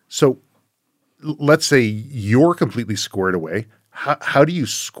way. So let's say you're completely squared away. How do you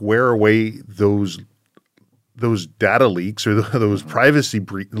square away those data leaks or those privacy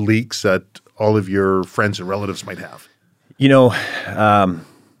leaks that all of your friends and relatives might have?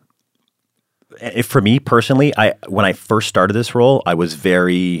 For me personally, when I first started this role, I was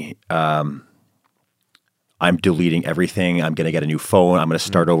very, I'm deleting everything. I'm going to get a new phone. I'm going to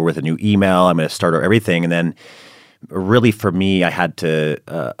start over with a new email. I'm going to start over everything. And then really for me, I had to,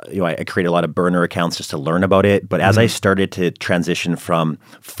 I created a lot of burner accounts just to learn about it. But as I started to transition from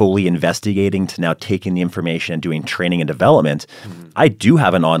fully investigating to now taking the information and doing training and development, I do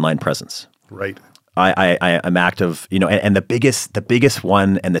have an online presence. Right. I'm active, and the biggest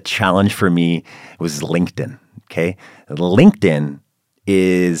one and the challenge for me was LinkedIn. Okay. LinkedIn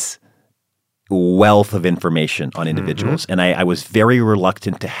is wealth of information on individuals. And I was very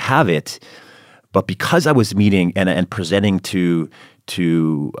reluctant to have it, but because I was meeting and presenting to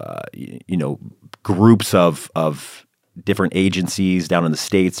groups of different agencies down in the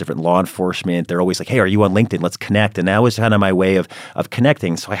States, different law enforcement, they're always like, hey, are you on LinkedIn? Let's connect. And that was kind of my way of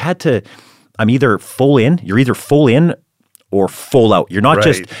connecting. So I had to, I'm either full in, you're either full in or full out. You're not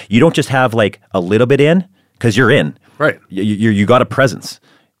you don't just have like a little bit in because you're in. Right. You got a presence.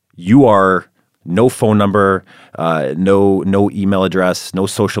 You are no phone number, no email address, no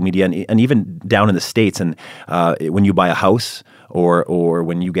social media, and even down in the States. And when you buy a house or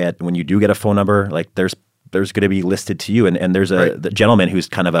when you do get a phone number, like there's going to be listed to you. And there's the gentleman who's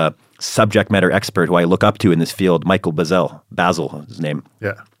kind of a subject matter expert who I look up to in this field, Michael Basil, his name.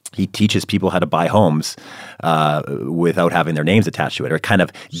 Yeah. He teaches people how to buy homes without having their names attached to it, or kind of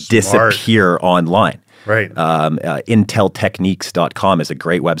disappear online. Right. Inteltechniques.com is a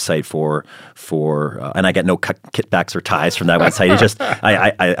great website for and I get no kickbacks or ties from that website. It's just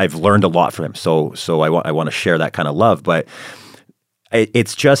I've learned a lot from him. So I want to share that kind of love. But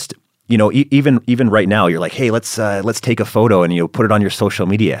it's just, even right now, you're like, hey, let's take a photo and put it on your social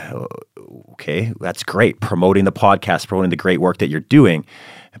media. Okay, that's great. Promoting the podcast, promoting the great work that you're doing.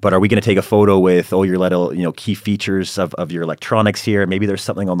 But are we going to take a photo with your little key features of your electronics here? Maybe there's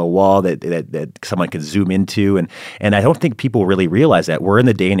something on the wall that someone can zoom into, and I don't think people really realize that we're in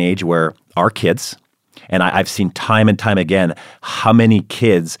the day and age where our kids, and I've seen time and time again how many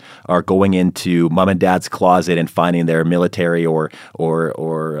kids are going into mom and dad's closet and finding their military or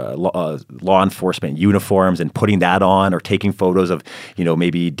law enforcement uniforms and putting that on, or taking photos of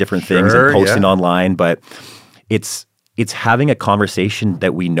maybe different things and posting online, but it's having a conversation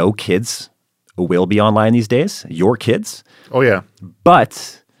that we know kids will be online these days, your kids. Oh, yeah.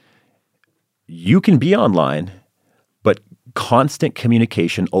 But you can be online, but constant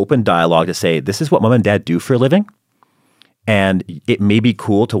communication, open dialogue to say, this is what mom and dad do for a living. And it may be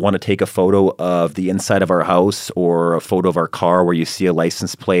cool to want to take a photo of the inside of our house or a photo of our car where you see a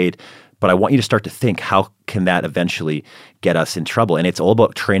license plate. But I want you to start to think, how can that eventually get us in trouble? And it's all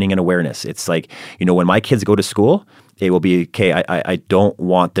about training and awareness. It's like, when my kids go to school, it will be, okay, I don't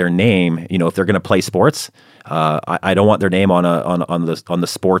want their name, if they're going to play sports, I don't want their name on the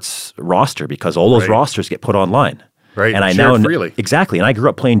sports roster, because all those rosters get put online. Right. And I Share now freely. Exactly. And I grew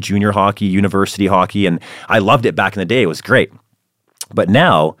up playing junior hockey, university hockey, and I loved it back in the day. It was great. But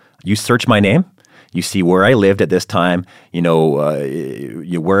now you search my name, you see where I lived at this time,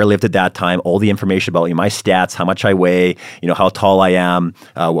 where I lived at that time, all the information about me, my stats, how much I weigh, how tall I am,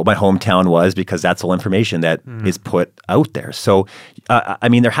 what my hometown was, because that's all information that is put out there. So,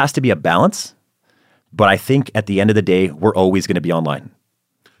 there has to be a balance, but I think at the end of the day, we're always going to be online.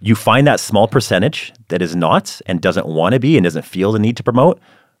 You find that small percentage that is not and doesn't want to be and doesn't feel the need to promote,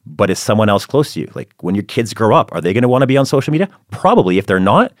 but is someone else close to you. Like when your kids grow up, are they going to want to be on social media? Probably. If they're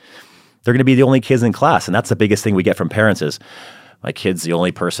not, they're going to be the only kids in class. And that's the biggest thing we get from parents is, my kid's the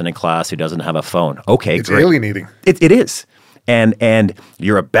only person in class who doesn't have a phone. Okay, it's great. alienating. It is. And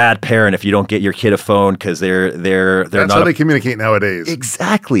you're a bad parent if you don't get your kid a phone because they're That's not how they communicate nowadays.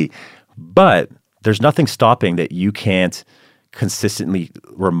 Exactly. But there's nothing stopping that you can't consistently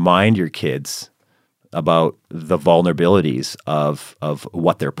remind your kids about the vulnerabilities of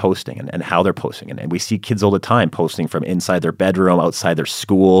what they're posting and how they're posting. And we see kids all the time posting from inside their bedroom, outside their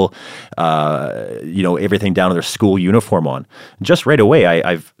school, everything down to their school uniform on. Just right away,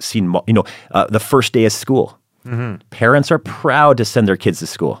 I've seen, the first day of school. Mm-hmm. Parents are proud to send their kids to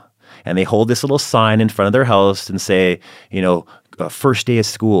school. And they hold this little sign in front of their house and say, first day of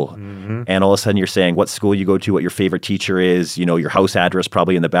school. Mm-hmm. And all of a sudden you're saying what school you go to, what your favorite teacher is, your house address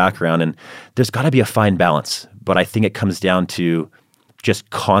probably in the background. And there's got to be a fine balance. But I think it comes down to just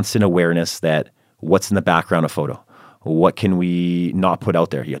constant awareness that what's in the background of photo. What can we not put out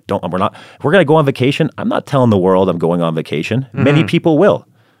there? We're going to go on vacation. I'm not telling the world I'm going on vacation. Mm-hmm. Many people will.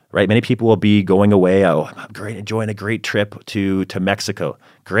 Right? Many people will be going away. Oh, I'm enjoying a great trip to Mexico.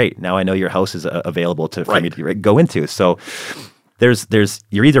 Great. Now I know your house is available for me to go into. So there's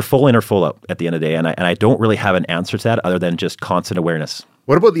you're either full in or full out at the end of the day. And I don't really have an answer to that other than just constant awareness.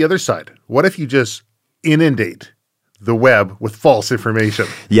 What about the other side? What if you just inundate the web with false information?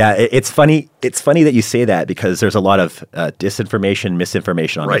 Yeah, it's funny. It's funny that you say that because there's a lot of disinformation,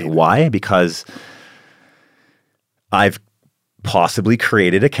 misinformation on it. Why? Because I've possibly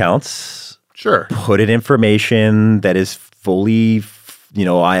created accounts, put in information that is fully,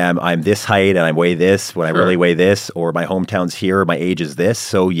 I'm this height and I weigh this when I really weigh this, or my hometown's here, or my age is this.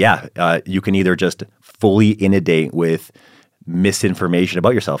 So you can either just fully inundate with misinformation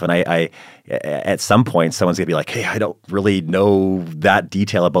about yourself. And I at some point, someone's gonna be like, hey, I don't really know that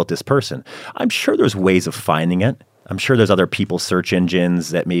detail about this person. I'm sure there's ways of finding it. I'm sure there's other people's search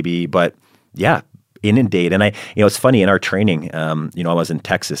engines that maybe, but inundate. And it's funny in our training, I was in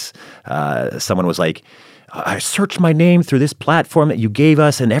Texas, someone was like, I searched my name through this platform that you gave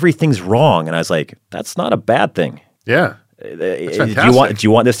us and everything's wrong. And I was like, that's not a bad thing. Yeah. Do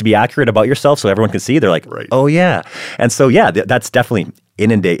you want this to be accurate about yourself so everyone can see? They're like, oh yeah. And so, that's definitely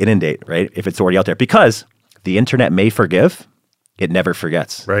inundate, right? If it's already out there, because the internet may forgive, it never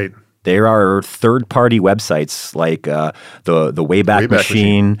forgets. Right. There are third-party websites like the Wayback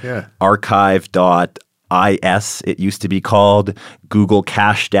Machine, Yeah. archive.is, it used to be called, Google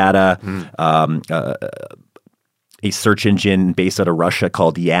Cache Data, a search engine based out of Russia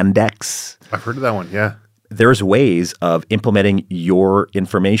called Yandex. I've heard of that one. Yeah. There's ways of implementing your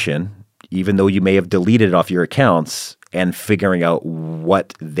information, even though you may have deleted it off your accounts, and figuring out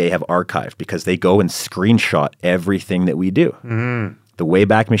what they have archived, because they go and screenshot everything that we do. Mm-hmm. The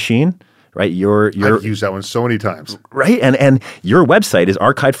Wayback Machine, right? I've used that one so many times. Right, and your website is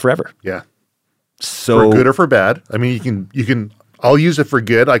archived forever. Yeah. So For good or for bad. I mean, you can. I'll use it for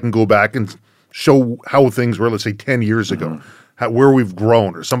good. I can go back and show how things were, let's say 10 years ago, where we've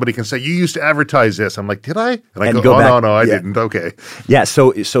grown. Or somebody can say, you used to advertise this. I'm like, did I? And I go, back. no, I didn't. Okay. Yeah,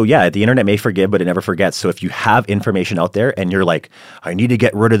 so yeah, the internet may forgive, but it never forgets. So if you have information out there and you're like, I need to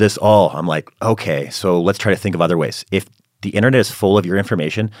get rid of this all, I'm like, okay, so let's try to think of other ways. If the internet is full of your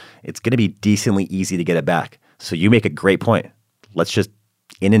information, it's going to be decently easy to get it back. So you make a great point. Let's just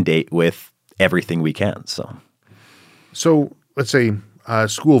inundate with everything we can. So let's say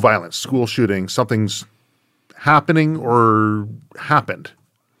school violence, school shooting, something's happening or happened.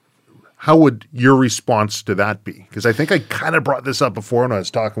 How would your response to that be? Because I think I kind of brought this up before when I was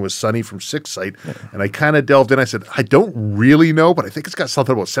talking with Sonny from Six Sight, and I kind of delved in. I said, I don't really know, but I think it's got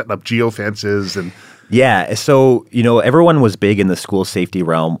something about setting up geofences and Yeah, so everyone was big in the school safety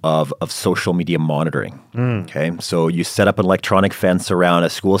realm of social media monitoring. Okay, so you set up an electronic fence around a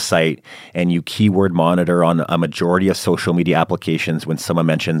school site, and you keyword monitor on a majority of social media applications when someone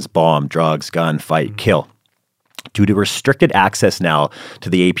mentions bomb, drugs, gun, fight, kill. Due to restricted access now to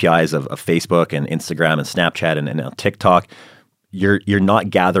the APIs of Facebook and Instagram and Snapchat and now TikTok, you're not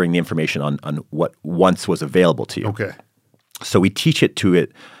gathering the information on what once was available to you. Okay. So we teach it to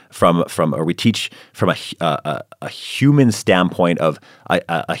it from a human standpoint of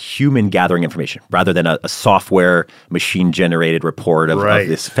a human gathering information rather than a software machine generated report of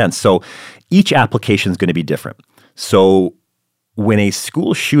this fence. So each application is going to be different. So when a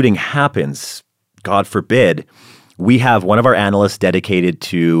school shooting happens, God forbid, we have one of our analysts dedicated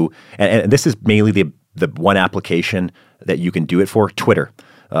to, and this is mainly the one application that you can do it for, Twitter.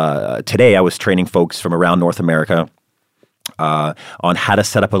 Today I was training folks from around North America on how to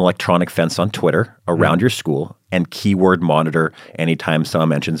set up an electronic fence on Twitter around your school and keyword monitor anytime someone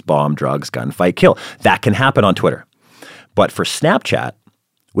mentions bomb, drugs, gun, fight, kill. That can happen on Twitter. But for Snapchat,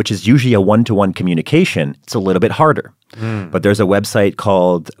 which is usually a one-to-one communication, it's a little bit harder. But there's a website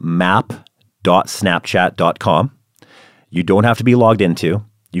called map.snapchat.com. You don't have to be logged into.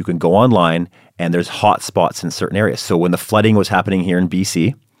 You can go online, and there's hotspots in certain areas. So when the flooding was happening here in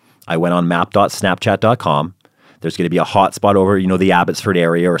BC, I went on map.snapchat.com. There's going to be a hotspot over, the Abbotsford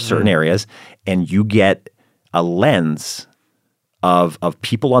area or certain areas, and you get a lens of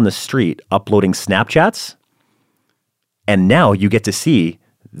people on the street uploading Snapchats, and now you get to see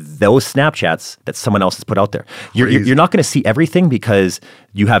those Snapchats that someone else has put out there. You're not going to see everything because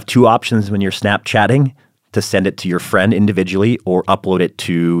you have two options when you're Snapchatting: to send it to your friend individually or upload it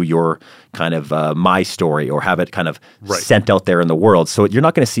to your kind of My Story or have it kind of sent out there in the world. So you're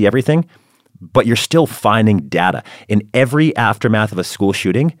not going to see everything, but you're still finding data. In every aftermath of a school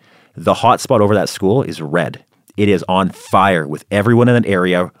shooting, the hotspot over that school is red. It is on fire with everyone in that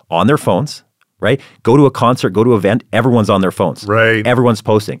area on their phones, right? Go to a concert, go to an event, everyone's on their phones. Right. Everyone's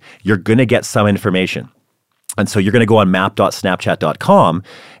posting. You're going to get some information. And so you're going to go on map.snapchat.com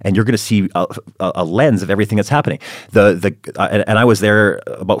and you're going to see a lens of everything that's happening. And I was there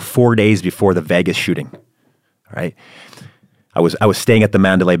about 4 days before the Vegas shooting, right? I was staying at the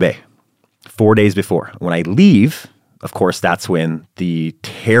Mandalay Bay 4 days before. When I leave, of course, that's when the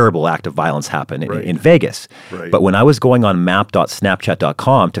terrible act of violence happened in Vegas. Right. But when I was going on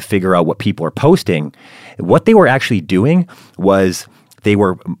map.snapchat.com to figure out what people are posting, what they were actually doing was they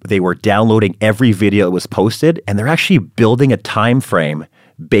were downloading every video that was posted, and they're actually building a time frame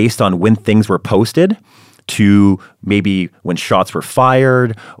based on when things were posted to maybe when shots were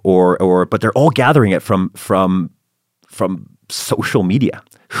fired but they're all gathering it from social media.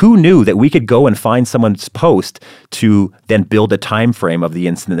 Who knew that we could go and find someone's post to then build a time frame of the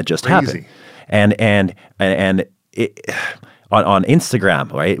incident that just happened? And it, on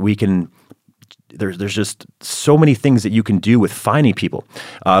Instagram, right? We can. There's just so many things that you can do with finding people.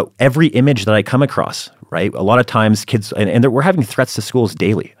 Every image that I come across, right? A lot of times kids, and we're having threats to schools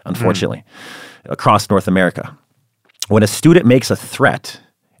daily, unfortunately, across North America. When a student makes a threat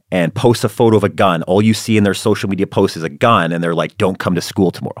and posts a photo of a gun, all you see in their social media post is a gun, and they're like, don't come to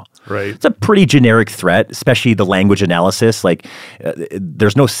school tomorrow. Right. It's a pretty generic threat, especially the language analysis.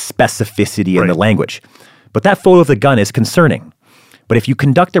 There's no specificity in the language. But that photo of the gun is concerning. But if you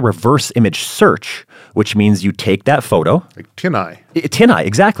conduct a reverse image search, which means you take that photo, Like TinEye. TinEye,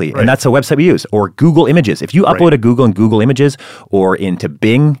 exactly. Right. And that's a website we use. Or Google Images. If you upload Right. a Google and Google Images or into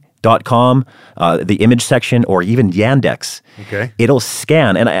Bing.com, the image section, or even Yandex, Okay. it'll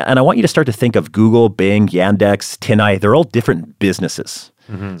scan. And I want you to start to think of Google, Bing, Yandex, TinEye. They're all different businesses.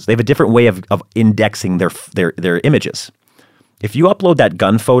 So they have a different way of indexing their images. If you upload that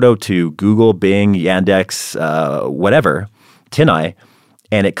gun photo to Google, Bing, Yandex, whatever, TinEye,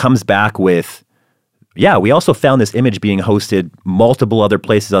 and it comes back with, yeah, we also found this image being hosted multiple other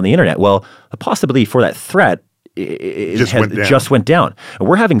places on the internet. Well, the possibility for that threat just went down. And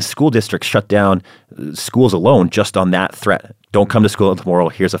we're having school districts shut down schools alone just on that threat. Don't come to school tomorrow.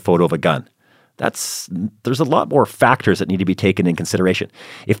 Here's a photo of a gun. There's a lot more factors that need to be taken in consideration.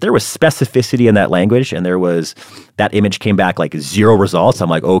 If there was specificity in that language and that image came back like 0 results, I'm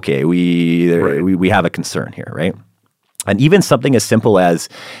like, okay, we have a concern here, right? And even something as simple as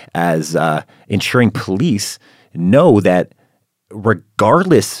ensuring police know that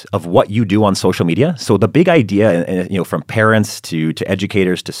regardless of what you do on social media. So the big idea, and from parents to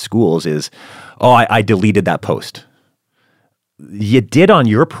educators to schools is, I deleted that post. You did on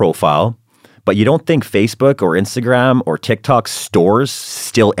your profile, but you don't think Facebook or Instagram or TikTok stores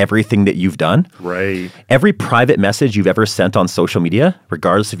still everything that you've done? Right. Every private message you've ever sent on social media,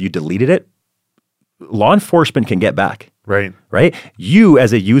 regardless if you deleted it, law enforcement can get back. Right. Right? You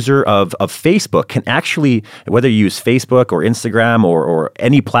as a user of Facebook can actually, whether you use Facebook or Instagram or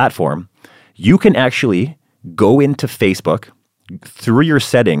any platform, you can actually go into Facebook through your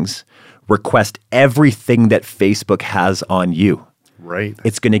settings, request everything that Facebook has on you. Right.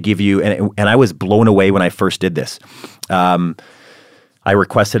 It's going to give you, and I was blown away when I first did this. I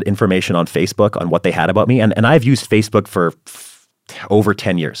requested information on Facebook on what they had about me, and I've used Facebook for over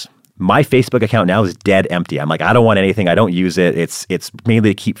 10 years. My Facebook account now is dead empty. I'm like, I don't want anything. I don't use it. It's mainly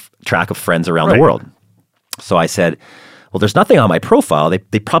to keep track of friends around the world. So I said, well, there's nothing on my profile. They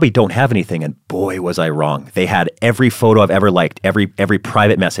probably don't have anything. And boy, was I wrong. They had every photo I've ever liked, every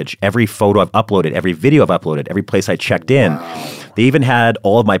private message, every photo I've uploaded, every video I've uploaded, every place I checked in. Wow. They even had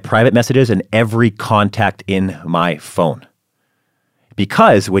all of my private messages and every contact in my phone.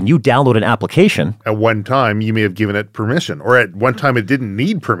 Because when you download an application... At one time, you may have given it permission. Or at one time, it didn't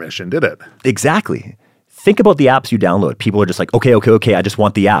need permission, did it? Exactly. Think about the apps you download. People are just like, okay, I just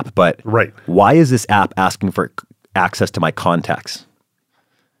want the app. But why is this app asking for access to my contacts?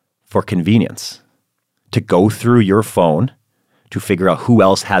 For convenience. To go through your phone to figure out who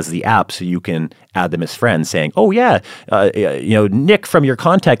else has the app so you can add them as friends, saying, oh yeah, Nick from your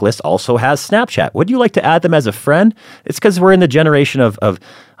contact list also has Snapchat. Would you like to add them as a friend? It's because we're in the generation of I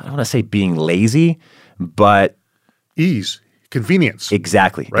don't want to say being lazy, but... Ease, convenience.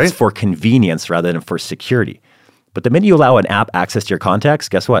 Exactly. Right? It's for convenience rather than for security. But the minute you allow an app access to your contacts,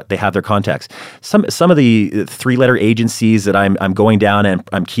 guess what? They have their contacts. Some of the 3-letter agencies that I'm going down and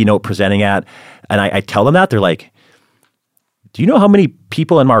I'm keynote presenting at, and I tell them that, they're like, do you know how many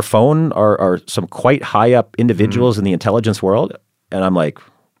people in our phone are some quite high up individuals in the intelligence world? And I'm like,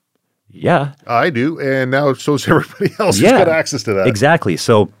 yeah. I do. And now so's everybody else who's got access to that. Exactly.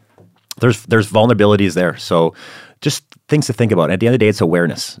 So there's vulnerabilities there. So just things to think about. At the end of the day, it's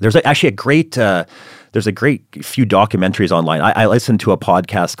awareness. There's actually a great few documentaries online. I listened to a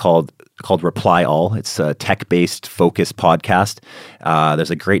podcast called Reply All. It's a tech-based focused podcast.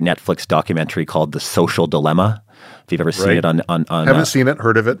 There's a great Netflix documentary called The Social Dilemma. If you've ever seen it on haven't seen it,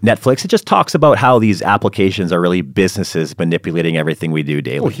 heard of it. Netflix, it just talks about how these applications are really businesses manipulating everything we do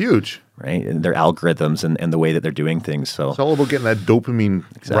daily. Oh, huge. Right? And their algorithms and the way that they're doing things. So it's all about getting that dopamine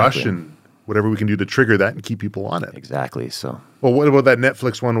rush and whatever we can do to trigger that and keep people on it. Exactly. So well, what about that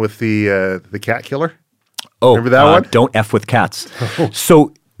Netflix one with the cat killer? Oh, remember that one? Don't F with cats.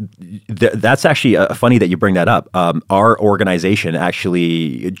 So that's actually funny that you bring that up. Our organization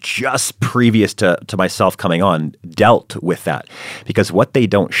actually, just previous to myself coming on, dealt with that. Because what they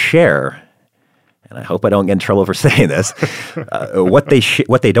don't share, and I hope I don't get in trouble for saying this, what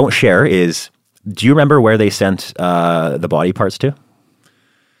they don't share is, do you remember where they sent the body parts to?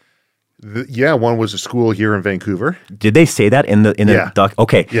 One was a school here in Vancouver. Did they say that in the doc?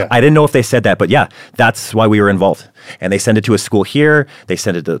 Okay, I didn't know if they said that, but yeah, that's why we were involved. And they sent it to a school here. They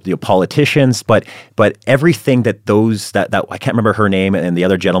sent it to the politicians, but everything that I can't remember her name and the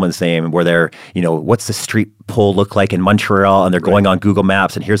other gentleman's name, where they're, what's the street pole look like in Montreal, and they're going on Google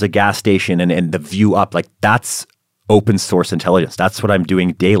Maps, and here's a gas station, and the view up, like that's open source intelligence. That's what I'm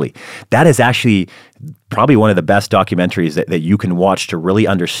doing daily. That is actually probably one of the best documentaries that you can watch to really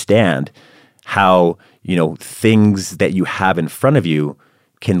understand how, things that you have in front of you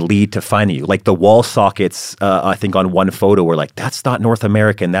can lead to finding you. Like the wall sockets, I think on one photo were like, that's not North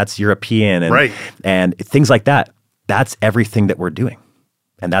American, that's European, and things like that. That's everything that we're doing.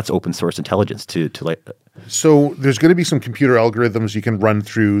 And that's open source intelligence to like. So there's going to be some computer algorithms you can run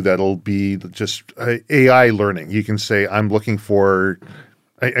through that'll be just AI learning. You can say, I'm looking for,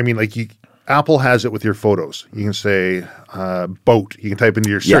 I mean, like Apple has it with your photos. You can say boat. You can type into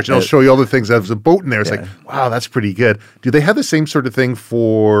your search and it'll show you all the things that has a boat in there. It's like, wow, that's pretty good. Do they have the same sort of thing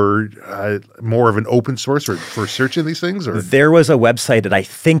for more of an open source or for searching these things? Or there was a website that I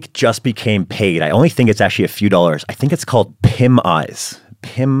think just became paid. I only think it's actually a few dollars. I think it's called PimEyes.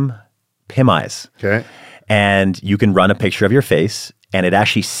 PimEyes. Okay. And you can run a picture of your face and it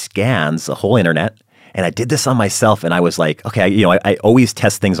actually scans the whole internet. And I did this on myself and I was like, okay, I always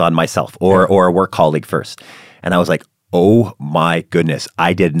test things on myself or a work colleague first. And I was like, oh my goodness,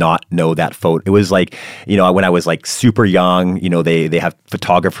 I did not know that photo. It was like, when I was like super young, they have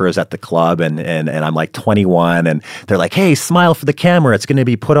photographers at the club and I'm like 21 and they're like, hey, smile for the camera. It's going to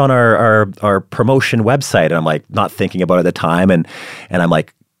be put on our promotion website. And I'm like not thinking about it at the time. And I'm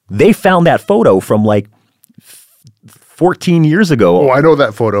like, they found that photo from like 14 years ago. Oh, I know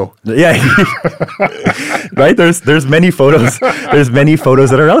that photo. Yeah. Right? There's many photos. There's many photos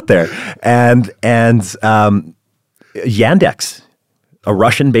that are out there. And Yandex, a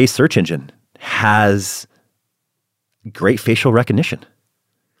Russian-based search engine, has great facial recognition.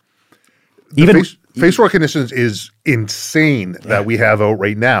 Facial recognition is insane that we have out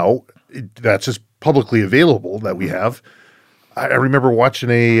right now. That's just publicly available that we have. I remember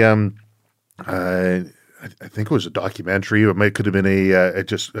watching I think it was a documentary, or it could have been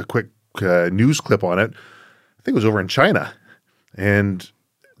just a quick news clip on it. I think it was over in China, and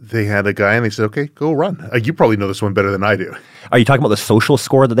they had a guy, and they said, "Okay, go run." You probably know this one better than I do. Are you talking about the social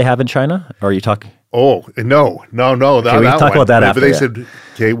score that they have in China, or are you talking? Oh no! Okay, we can talk about that after. But they said,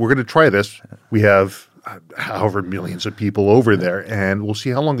 "Okay, we're going to try this. We have however millions of people over there, and we'll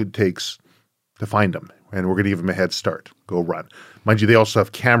see how long it takes to find them, and we're going to give them a head start. Go run." Mind you, they also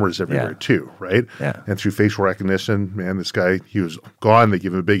have cameras everywhere too, right? Yeah. And through facial recognition, man, this guy, he was gone. They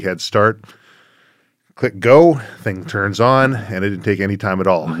give him a big head start. Click go, thing turns on, and it didn't take any time at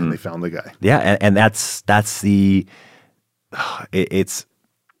all. Mm-hmm. And they found the guy. Yeah, and that's the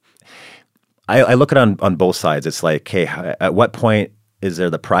I look at it on both sides. It's like, hey, at what point is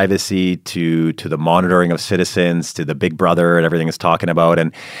there the privacy to the monitoring of citizens, to the big brother and everything it's talking about?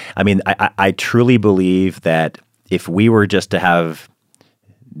 And I mean, I truly believe that if we were just to have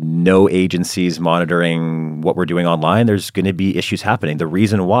no agencies monitoring what we're doing online, there's going to be issues happening. The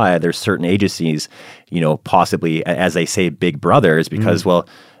reason why there's certain agencies, possibly, as they say, big brother, is because,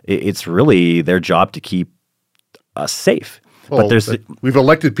 it's really their job to keep us safe. Well, but we've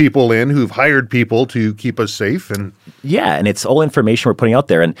elected people in who've hired people to keep us safe. And it's all information we're putting out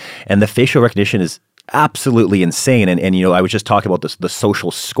there. And the facial recognition is absolutely insane. And I was just talking about the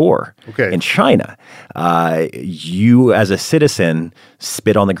social score in China. You as a citizen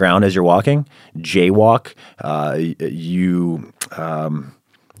spit on the ground as you're walking, jaywalk, you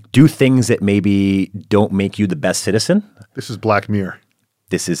do things that maybe don't make you the best citizen. This is Black Mirror.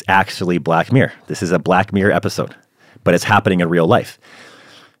 This is actually Black Mirror. This is a Black Mirror episode, but it's happening in real life.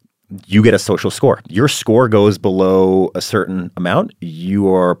 You get a social score. Your score goes below a certain amount,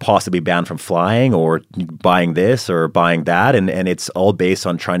 you are possibly banned from flying or buying this or buying that. And it's all based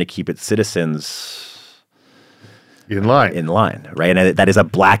on trying to keep its citizens in line, right? And that is a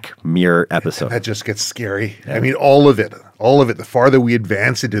Black Mirror episode. That just gets scary. Yeah. I mean, all of it. The farther we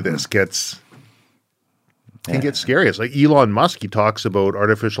advance into this can get scary. It's like Elon Musk, he talks about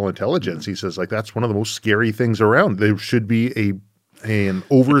artificial intelligence. He says, like, that's one of the most scary things around. There should be an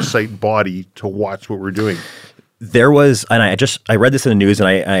oversight body to watch what we're doing. There was, and I read this in the news, and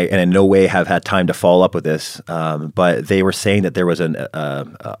I in no way have had time to follow up with this, but they were saying that there was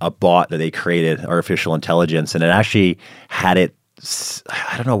a bot that they created, artificial intelligence, and it actually had it.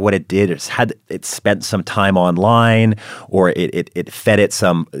 I don't know what it did. It spent some time online, or it fed it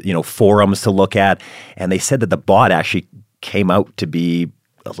some forums to look at, and they said that the bot actually came out to be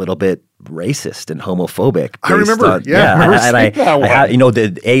a little bit racist and homophobic. I remember,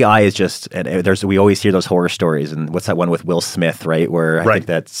 the AI is just, and we always hear those horror stories. And what's that one with Will Smith, right? Where I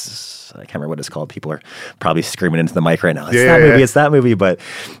think I can't remember what it's called. People are probably screaming into the mic right now. It's that movie. But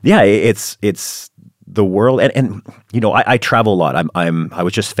yeah, it's the world, and I travel a lot. I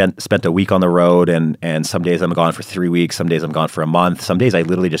was just spent a week on the road, and some days I'm gone for 3 weeks. Some days I'm gone for a month. Some days I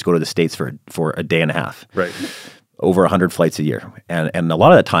literally just go to the States for a day and a half. Right. Over 100 flights a year. And a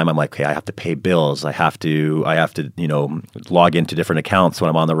lot of the time I'm like, okay, I have to pay bills. I have to, log into different accounts when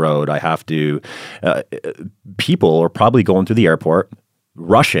I'm on the road. I have to, people are probably going through the airport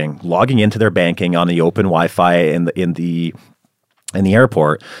rushing, logging into their banking on the open Wi-Fi in the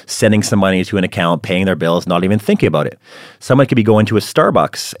airport, sending some money to an account, paying their bills, not even thinking about it. Someone could be going to a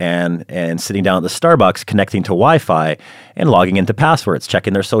Starbucks and sitting down at the Starbucks, connecting to Wi-Fi and logging into passwords,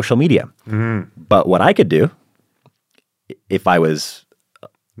 checking their social media. But what I could do, if I was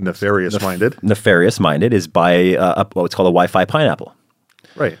Nefarious minded, is buy what's called a Wi-Fi pineapple.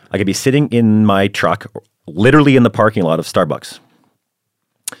 Right. I could be sitting in my truck, literally in the parking lot of Starbucks.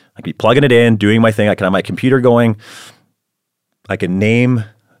 I could be plugging it in, doing my thing. I can have my computer going. I can name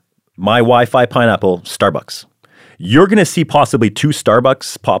my Wi-Fi pineapple Starbucks. You're going to see possibly 2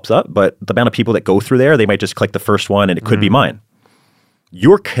 Starbucks pops up, but the amount of people that go through there, they might just click the first one and it could be mine.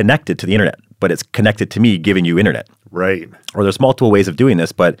 You're connected to the internet, but it's connected to me giving you internet. Right. Or there's multiple ways of doing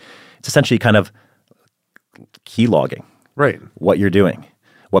this, but it's essentially kind of key logging. Right. What you're doing,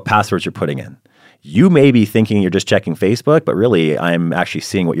 what passwords you're putting in. You may be thinking you're just checking Facebook, but really I'm actually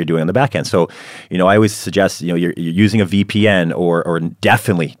seeing what you're doing on the back end. So, I always suggest, you're using a VPN or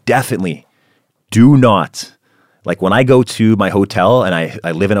definitely do not, like when I go to my hotel and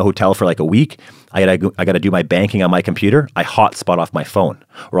I live in a hotel for like a week, I got to do my banking on my computer. I hotspot off my phone,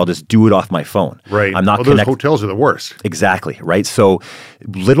 or I'll just do it off my phone. Right. I'm not those connected. hotels are the worst. Exactly. Right. So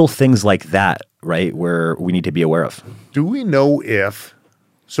little things like that, right, where we need to be aware of. Do we know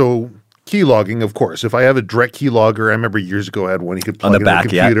key logging, of course. If I have a direct key logger, I remember years ago I had one you could plug on the back,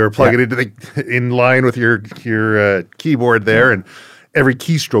 into the computer, plug it into in line with your keyboard there, and every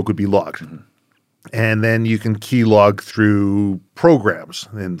keystroke would be logged. And then you can key log through programs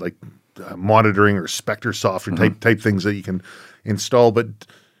and like monitoring or Spectre software type things that you can install. But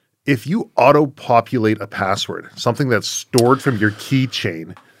if you auto-populate a password, something that's stored from your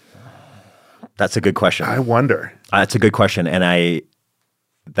keychain, that's a good question. I wonder. That's a good question, and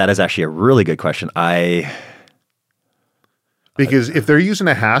that is actually a really good question. Because if they're using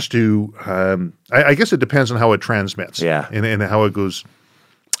a hash to, I guess it depends on how it transmits. Yeah. And how it goes.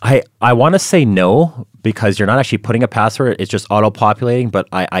 I want to say no, because you're not actually putting a password. It's just auto-populating, but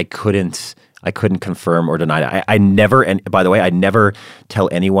I couldn't confirm or deny it. I never, and by the way, I never tell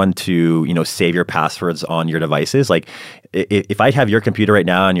anyone to, save your passwords on your devices. Like if I have your computer right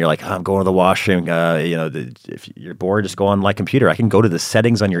now and you're like, I'm going to the washroom, if you're bored, just go on my computer. I can go to the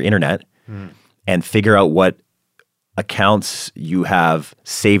settings on your internet and figure out what accounts you have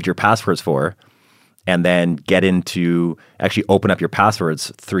saved your passwords for, and then get into actually open up your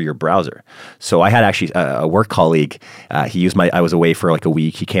passwords through your browser. So I had actually a work colleague, he used I was away for like a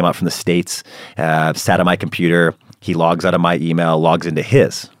week. He came out from the States, sat on my computer. He logs out of my email, logs into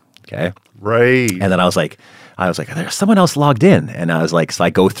his. Okay. Right. And then I was like, there's someone else logged in. And I was like, so I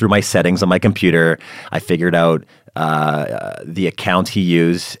go through my settings on my computer. I figured out the account he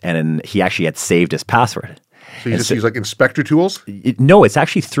used, and he actually had saved his password. So you just use like inspector tools? No, it's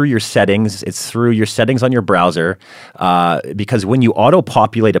actually through your settings. It's through your settings on your browser. Because when you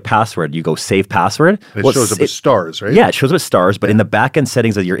auto-populate a password, you go save password. It shows up as stars, right? Yeah, it shows up as stars. But in the back-end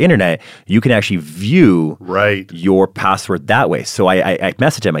settings of your internet, you can actually view your password that way. So I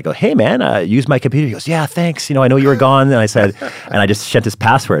messaged him. I go, hey, man, use my computer. He goes, yeah, thanks. I know you were gone. And I said, and I just sent his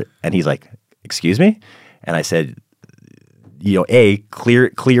password. And he's like, excuse me? And I said, clear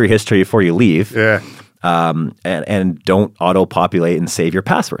your history before you leave. Yeah. And don't auto-populate and save your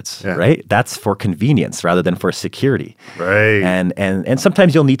passwords, right? That's for convenience rather than for security. Right. And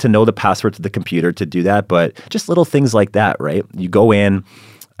sometimes you'll need to know the password to the computer to do that, but just little things like that, right? You go in,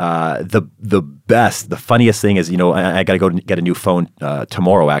 the funniest thing is, I got to go get a new phone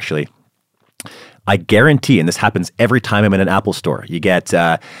tomorrow, actually. I guarantee, and this happens every time I'm in an Apple store, you get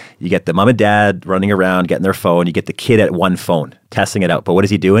the mom and dad running around, getting their phone. You get the kid at one phone, testing it out. But what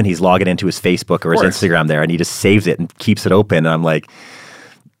is he doing? He's logging into his Facebook or his Instagram there, and he just saves it and keeps it open. And I'm like,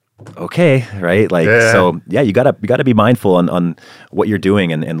 okay, right? So you gotta be mindful on what you're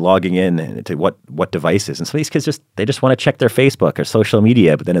doing and logging in to what devices. And so these kids they just want to check their Facebook or social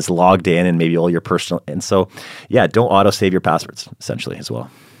media, but then it's logged in and maybe all your personal. And so, don't auto save your passwords essentially as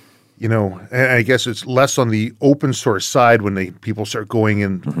well. And I guess it's less on the open source side when people start going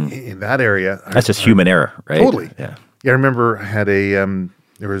in that area. That's just human error, right? Totally. Yeah. I remember I had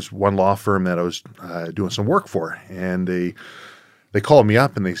there was one law firm that I was doing some work for, and they called me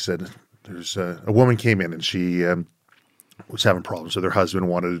up and they said, there's a woman came in and she was having problems with her husband,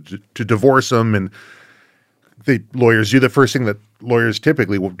 wanted to divorce him, and the lawyers do the first thing that lawyers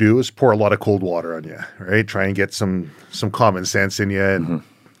typically will do is pour a lot of cold water on you, right? Try and get some common sense in you, and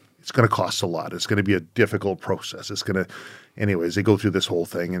it's going to cost a lot. It's going to be a difficult process. Anyways, they go through this whole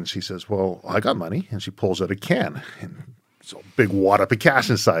thing, and she says, well, I got money. And she pulls out a can, and it's a big wad up of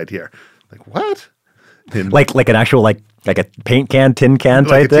cash inside here. Like, what? like an actual like a paint can, tin can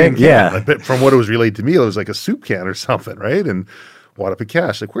like type thing. Yeah. But from what it was relayed to me, it was like a soup can or something, right? And wad up in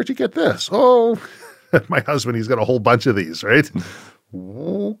cash. Like, where'd you get this? Oh, my husband, he's got a whole bunch of these, right?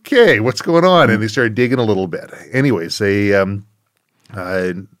 Okay, what's going on? And they started digging a little bit. Anyways, they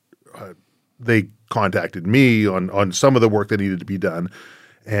contacted me on some of the work that needed to be done.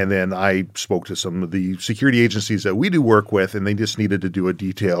 And then I spoke to some of the security agencies that we do work with, and they just needed to do a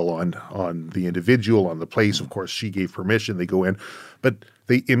detail on the individual, on the place. Of course, she gave permission. They go in, but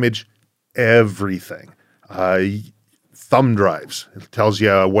they image everything. Thumb drives. It tells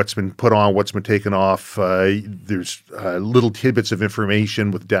you what's been put on, what's been taken off. There's little tidbits of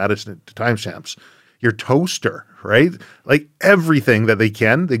information with data timestamps. Your toaster, right? Like everything that they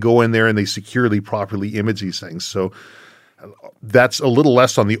can, they go in there and they securely, properly image these things. So that's a little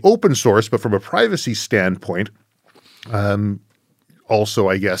less on the open source, but from a privacy standpoint, also,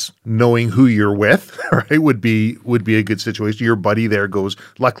 I guess, knowing who you're with, right, would be a good situation. Your buddy there goes,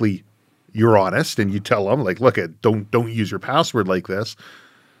 luckily, you're honest, and you tell them, like, look, don't use your password like this.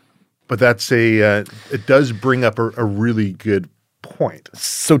 But that's it does bring up a really good point.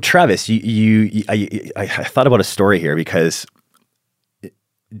 So, Travis, I thought about a story here because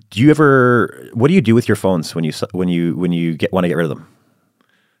what do you do with your phones when you want to get rid of them?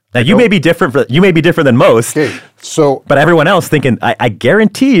 Now you may be different than most. Okay, so but everyone else thinking, I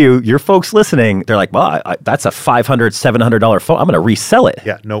guarantee you, your folks listening, they're like, well, that's a $500, $700 phone. I'm going to resell it.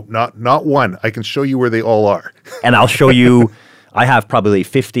 Yeah, no, not one. I can show you where they all are, and I'll show you. I have probably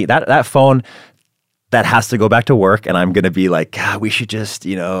 50 that phone that has to go back to work, and I'm going to be like, God, we should just,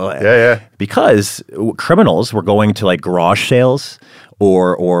 because criminals were going to like garage sales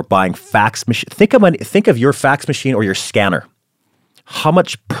or buying fax machine. Think of your fax machine or your scanner. How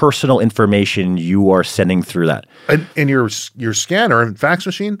much personal information you are sending through that. And your scanner and fax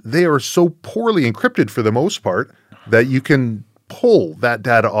machine, they are so poorly encrypted for the most part that you can pull that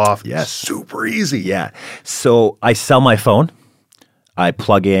data off super easy. Yeah. So I sell my phone. I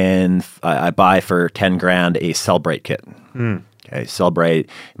plug in, I buy for 10 grand a Cellbrite kit. Okay, Cellbrite,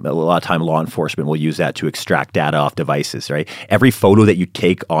 a lot of time law enforcement will use that to extract data off devices, right? Every photo that you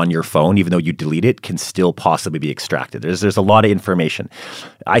take on your phone, even though you delete it, can still possibly be extracted. There's a lot of information.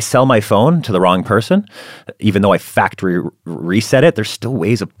 I sell my phone to the wrong person, even though I factory reset it, there's still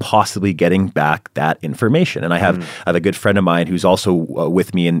ways of possibly getting back that information. And I have a good friend of mine who's also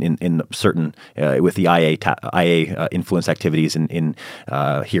with me in certain, with the IA influence activities in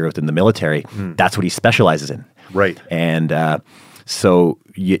here within the military. That's what he specializes in. Right. And so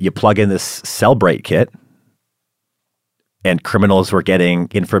you plug in this Cellbrite kit, and criminals were getting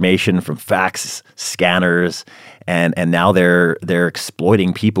information from fax scanners, and now they're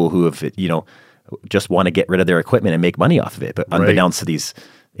exploiting people who have just want to get rid of their equipment and make money off of it. But unbeknownst to these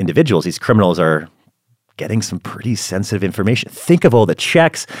individuals, these criminals are getting some pretty sensitive information. Think of all the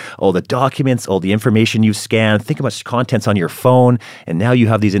checks, all the documents, all the information you've scanned. Think how much content's on your phone, and now you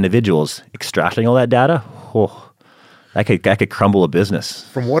have these individuals extracting all that data. Oh, that could crumble a business.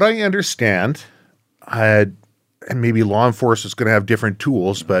 From what I understand, and maybe law enforcement is going to have different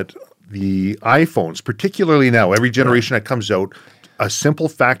tools, but the iPhones, particularly now, every generation that comes out, a simple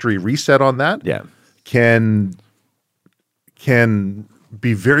factory reset on that can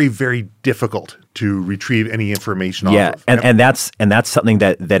be very, very difficult to retrieve any information off of. And that's something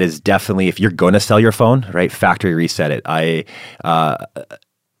that is definitely, if you're going to sell your phone, right, factory reset it.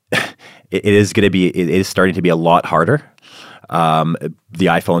 It is starting to be a lot harder. The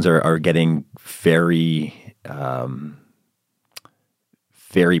iPhones are getting very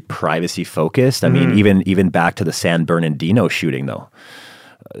very privacy focused. I mean, even back to the San Bernardino shooting, though.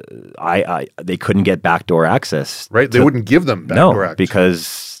 They couldn't get backdoor access. Right, they wouldn't give them backdoor access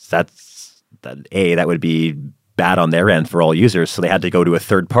because that would be bad on their end for all users. So they had to go to a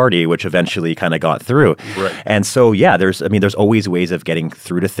third party, which eventually kind of got through. Right. And so there's always ways of getting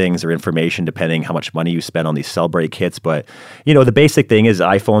through to things or information depending how much money you spend on these Cellbrite kits. But the basic thing is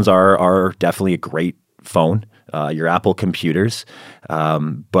iPhones are definitely a great phone. Your Apple computers,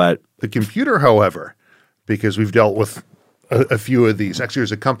 but the computer, however, because we've dealt with a few of these. Actually,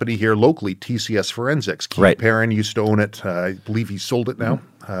 there's a company here locally, TCS Forensics. Keith Perrin used to own it. I believe he sold it now.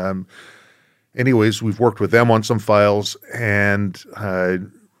 Anyways, we've worked with them on some files, and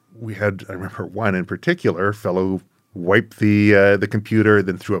we had, I remember one in particular, a fellow wiped the computer,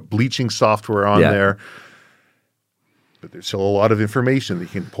 then threw a bleaching software on there. But there's still a lot of information that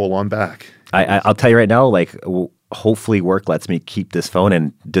you can pull on back. I'll tell you right now, hopefully work lets me keep this phone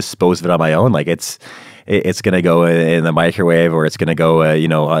and dispose of it on my own. it's going to go in the microwave, or it's going to go, I'm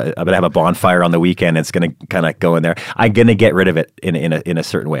going to have a bonfire on the weekend. It's going to kind of go in there. I'm going to get rid of it in a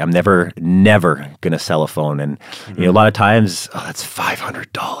certain way. I'm never going to sell a phone. And a lot of times, that's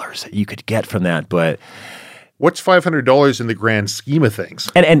 $500 that you could get from that. But what's $500 in the grand scheme of things?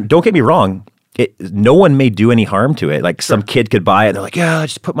 And don't get me wrong. No one may do any harm to it. Like some kid could buy it. They're like, yeah,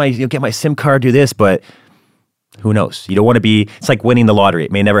 just put get my SIM card, do this. But who knows? You don't want to be, it's like winning the lottery.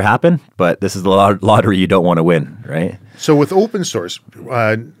 It may never happen, but this is the lottery you don't want to win, right? So with open source,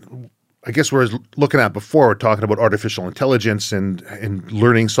 I guess we're looking at before, we're talking about artificial intelligence and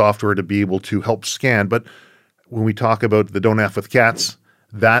learning software to be able to help scan. But when we talk about the Don't F with Cats,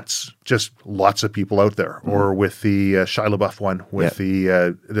 that's just lots of people out there. Or with the Shia LaBeouf one,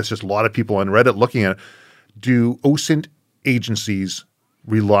 there's just a lot of people on Reddit looking at it. Do OSINT agencies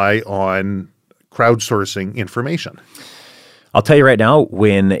rely on crowdsourcing information? I'll tell you right now,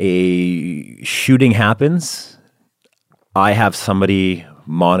 when a shooting happens, I have somebody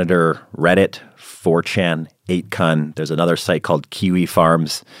monitor Reddit, 4chan, 8kun. There's another site called Kiwi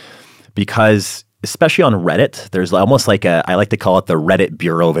Farms, because especially on Reddit, there's almost like I like to call it the Reddit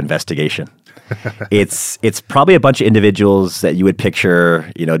Bureau of Investigation. It's probably a bunch of individuals that you would picture,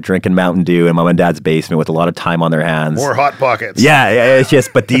 drinking Mountain Dew in mom and dad's basement with a lot of time on their hands. More Hot Pockets. Yeah, it's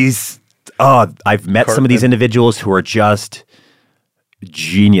just, but these, I've met some of these individuals who are just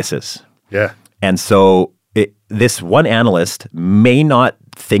geniuses. Yeah. And so this one analyst may not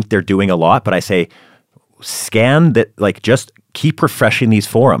think they're doing a lot, but I say, scan that, just keep refreshing these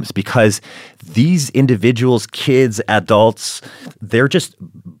forums, because these individuals, kids, adults, they're just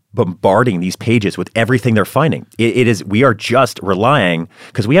bombarding these pages with everything they're finding. We are just relying,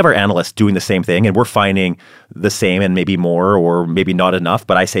 because we have our analysts doing the same thing and we're finding the same and maybe more or maybe not enough.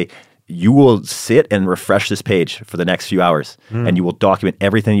 But I say, you will sit and refresh this page for the next few hours and you will document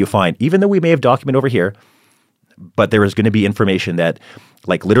everything you find, even though we may have documented over here. But there is going to be information that,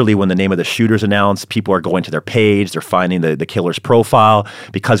 literally when the name of the shooter's announced, people are going to their page, they're finding the killer's profile,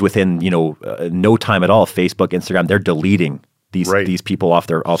 because within, no time at all, Facebook, Instagram, they're deleting these people off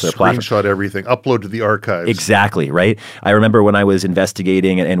their platform. Screenshot everything, upload to the archives. Exactly, right? I remember when I was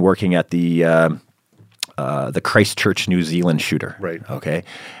investigating and working at the Christchurch, New Zealand shooter. Right. Okay.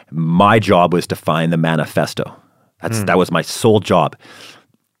 My job was to find the manifesto. That was my sole job.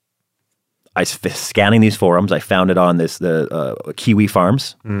 I was scanning these forums. I found it on the Kiwi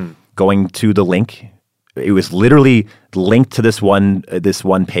Farms. Going to the link, it was literally linked to this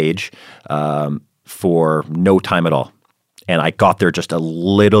one page for no time at all, and I got there just a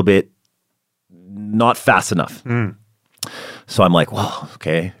little bit not fast enough. So I'm like, well,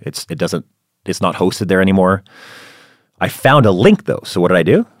 okay, it's not hosted there anymore. I found a link though. So what did I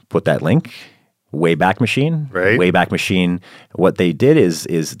do? Put that link. Wayback Machine. Right. Wayback Machine, what they did is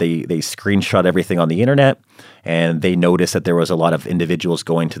they screenshot everything on the internet, and they noticed that there was a lot of individuals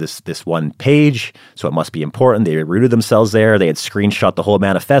going to this one page, so it must be important. They rooted themselves there. They had screenshot the whole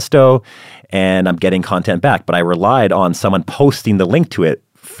manifesto, and I'm getting content back. But I relied on someone posting the link to it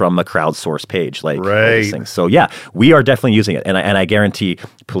from a crowdsourced page, all these things. So yeah, we are definitely using it, and I guarantee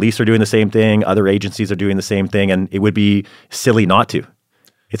police are doing the same thing. Other agencies are doing the same thing, and it would be silly not to.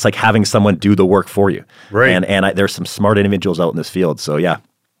 It's like having someone do the work for you. Right. And there's some smart individuals out in this field. So yeah,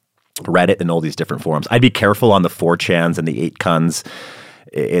 Reddit and all these different forums. I'd be careful on the 4chans and the 8kuns.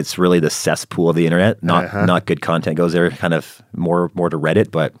 It's really the cesspool of the internet. Not good content goes there, kind of more to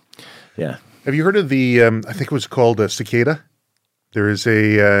Reddit, but yeah. Have you heard of the, I think it was called Cicada? There is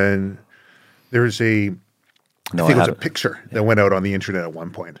a, I think it was a picture that went out on the internet at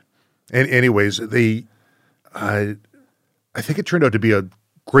one point. And anyways, I think it turned out to be a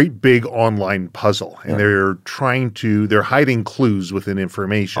great big online puzzle, and they're hiding clues within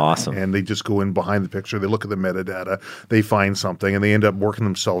information. Awesome. And they just go in behind the picture, they look at the metadata, they find something, and they end up working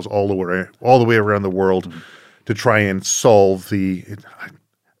themselves all the way around the world to try and solve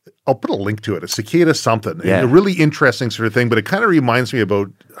I'll put a link to it, a Cicada something. Yeah. A really interesting sort of thing, but it kind of reminds me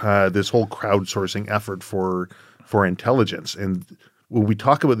about this whole crowdsourcing effort for intelligence. And when we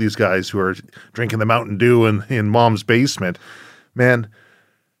talk about these guys who are drinking the Mountain Dew in mom's basement, man,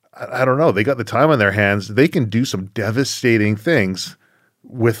 I don't know. They got the time on their hands. They can do some devastating things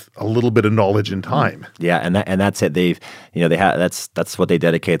with a little bit of knowledge and time. Yeah, and that's it. That's what they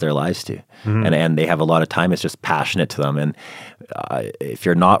dedicate their lives to, and they have a lot of time. It's just passionate to them. And if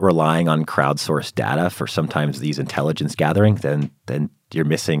you're not relying on crowdsourced data for sometimes these intelligence gathering, then you're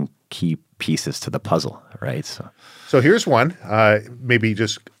missing key pieces to the puzzle, right? So here's one, maybe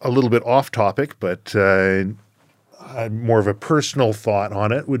just a little bit off topic, but more of a personal thought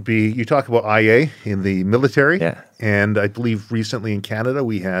on it would be, you talk about IA in the military. Yeah. And I believe recently in Canada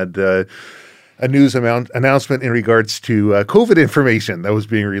we had a news announcement in regards to COVID information that was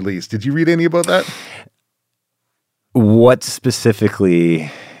being released. Did you read any about that? What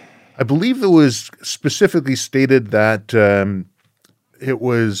specifically? I believe it was specifically stated that it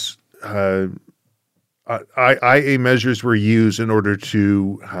was IA measures were used in order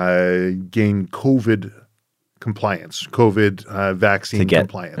to gain COVID compliance, COVID vaccine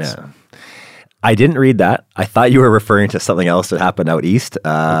compliance. Yeah. I didn't read that. I thought you were referring to something else that happened out east.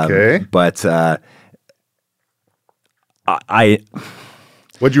 Okay. But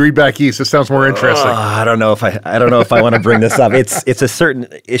what'd you read back east? This sounds more interesting. I don't know if I want to bring this up. It's a certain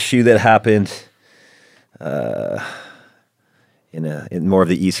issue that happened in more of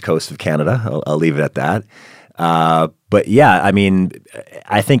the east coast of Canada. I'll leave it at that. But yeah, I mean,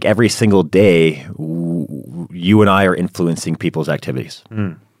 I think every single day you and I are influencing people's activities,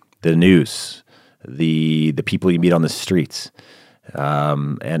 the news, the people you meet on the streets,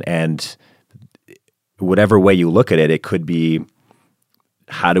 and whatever way you look at it, it could be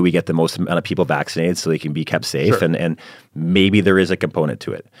how do we get the most amount of people vaccinated so they can be kept safe, Sure. and maybe there is a component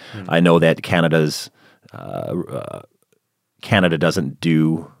to it. I know that Canada doesn't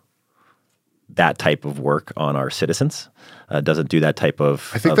do that type of work on our citizens, doesn't do that type of...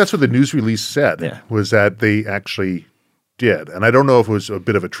 I think that's what the news release said, was that they actually did. And I don't know if it was a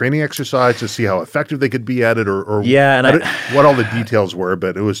bit of a training exercise to see how effective they could be at it or what all the details were,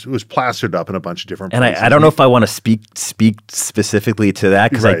 but it was plastered up in a bunch of different places. And I don't know if I want to speak specifically to that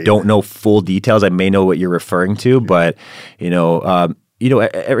because I don't know full details. I may know what you're referring to, but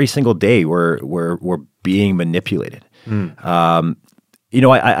every single day we're being manipulated. I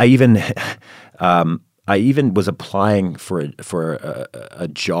even was applying for a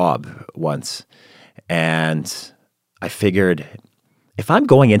job once, and I figured if I'm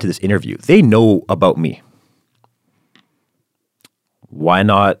going into this interview, they know about me. Why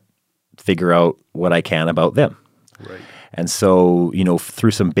not figure out what I can about them? Right. And so, through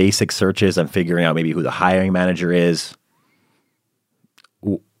some basic searches, I'm figuring out maybe who the hiring manager is.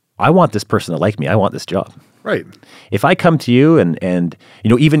 I want this person to like me. I want this job. Right. If I come to you and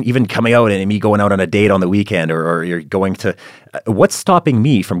even coming out and me going out on a date on the weekend or you're going to, what's stopping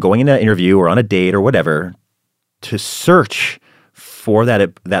me from going into an interview or on a date or whatever to search for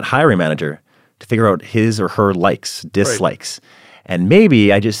that hiring manager to figure out his or her likes, dislikes. Right. And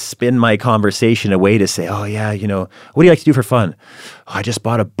maybe I just spin my conversation away to say, oh yeah, what do you like to do for fun? Oh, I just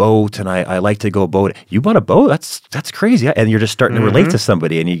bought a boat and I like to go boat. You bought a boat? That's crazy. And you're just starting to relate to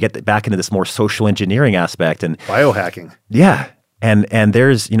somebody and you get back into this more social engineering aspect and biohacking. Yeah. And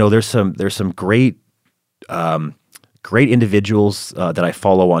there's some great individuals that I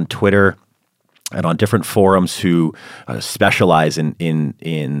follow on Twitter and on different forums who specialize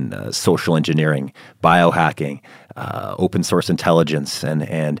in social engineering, biohacking, open source intelligence,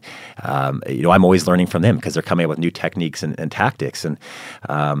 and I'm always learning from them because they're coming up with new techniques and tactics. And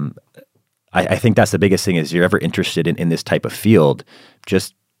I think that's the biggest thing is you're ever interested in this type of field,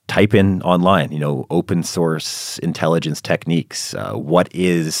 just type in online, open source intelligence techniques. What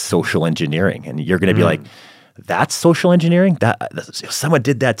is social engineering? And you're going to be like, that's social engineering? Someone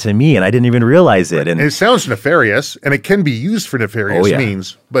did that to me and I didn't even realize it. And it sounds nefarious and it can be used for nefarious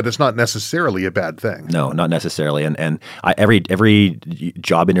means, but it's not necessarily a bad thing. No, not necessarily. And every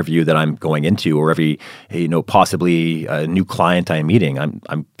job interview that I'm going into or every, possibly a new client I'm meeting,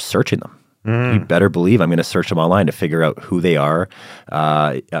 I'm searching them. You better believe I'm going to search them online to figure out who they are,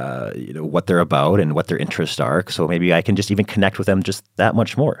 what they're about and what their interests are. So maybe I can just even connect with them just that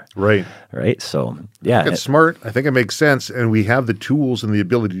much more. Right. Right. So, yeah. It's smart. I think it makes sense. And we have the tools and the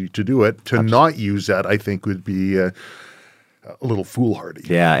ability to do it. To not use that, I think, would be a little foolhardy.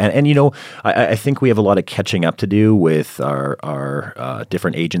 Yeah. And I think we have a lot of catching up to do with our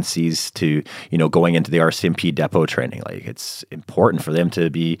different agencies to, going into the RCMP depot training. Like it's important for them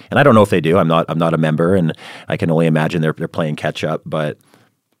to be, and I don't know if they do, I'm not a member and I can only imagine they're playing catch up, but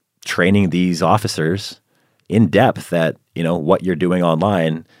training these officers in depth that, what you're doing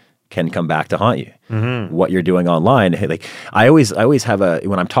online can come back to haunt you. What you're doing online, like I always have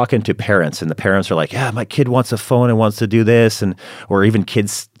when I'm talking to parents and the parents are like, yeah, my kid wants a phone and wants to do this, or even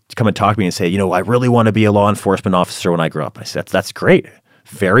kids come and talk to me and say, I really want to be a law enforcement officer when I grow up. I said, that's great,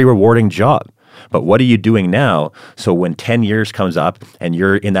 very rewarding job. But what are you doing now? So when 10 years comes up and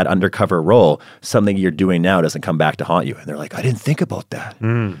you're in that undercover role, something you're doing now doesn't come back to haunt you. And they're like, I didn't think about that.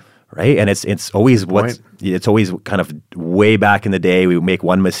 right? And it's always it's always kind of way back in the day. We make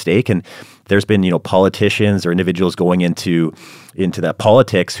one mistake, and there's been politicians or individuals going into that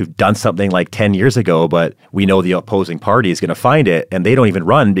politics who've done something like 10 years ago, but we know the opposing party is going to find it, and they don't even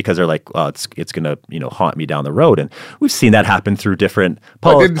run because they're like, oh, it's going to haunt me down the road. And we've seen that happen through different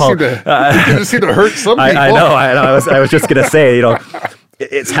it didn't seem to hurt some people. I know. I was just going to say,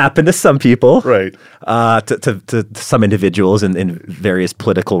 it's happened to some people, right? To some individuals in various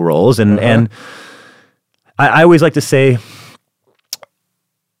political roles, and I always like to say,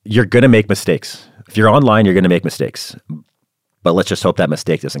 you're going to make mistakes. If you're online, you're going to make mistakes, but let's just hope that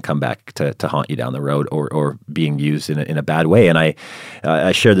mistake doesn't come back to haunt you down the road or being used in a bad way. And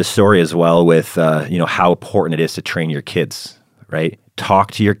I share this story as well with how important it is to train your kids, right?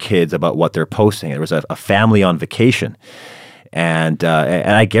 Talk to your kids about what they're posting. There was a family on vacation. And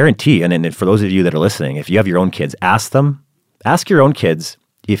I guarantee, and for those of you that are listening, if you have your own kids, ask your own kids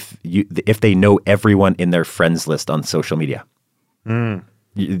if they know everyone in their friends list on social media.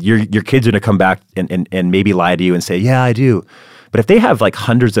 Your kids are going to come back and maybe lie to you and say, yeah, I do. But if they have like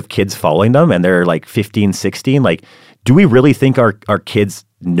hundreds of kids following them and they're like 15, 16, like, do we really think our kids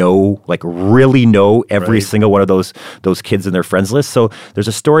really know every single one of those kids in their friends list? So there's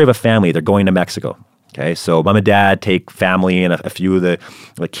a story of a family. They're going to Mexico. Okay, so mom and dad take family and a few of the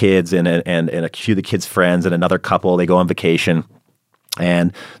kids and a few of the kids' friends and another couple. They go on vacation,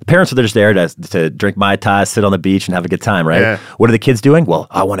 and the parents are just there to drink Mai Tai, sit on the beach, and have a good time, right? Yeah. What are the kids doing? Well,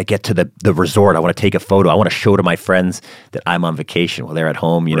 I want to get to the resort. I want to take a photo. I want to show to my friends that I'm on vacation while they're at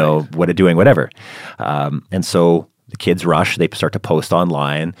home, what they're doing, whatever. And so the kids rush. They start to post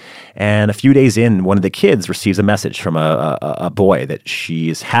online. And a few days in, one of the kids receives a message from a boy that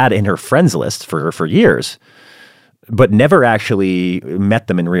she's had in her friends list for years, but never actually met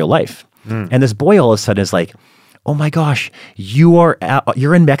them in real life. And this boy all of a sudden is like, oh my gosh, you're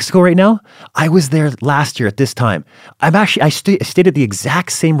in Mexico right now? I was there last year at this time. I stayed at the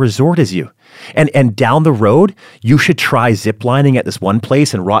exact same resort as you. And down the road, you should try ziplining at this one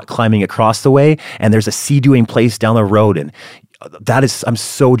place and rock climbing across the way. And there's a sea-doing place down the road. And I'm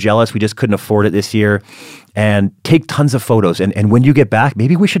so jealous. We just couldn't afford it this year. And take tons of photos. And when you get back,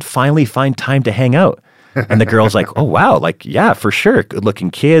 maybe we should finally find time to hang out. And the girl's like, oh, wow. Like, yeah, for sure. Good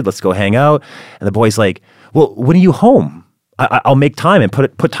looking kid. Let's go hang out. And the boy's like, well, when are you home? I'll make time and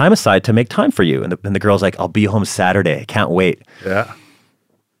put time aside to make time for you. And the girl's like, I'll be home Saturday. Can't wait. Yeah.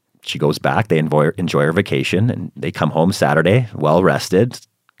 She goes back. They enjoy her vacation, and they come home Saturday, well rested,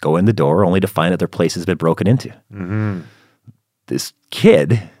 go in the door, only to find that their place has been broken into. Mm-hmm. This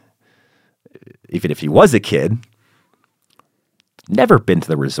kid, even if he was a kid, never been to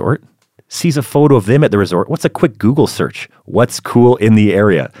the resort, sees a photo of them at the resort. What's a quick Google search? What's cool in the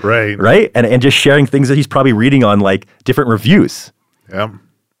area? Right. And just sharing things that he's probably reading on like different reviews. Yeah.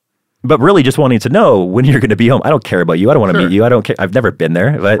 But really just wanting to know when you're going to be home. I don't care about you. I don't want to meet you. I don't care. I've never been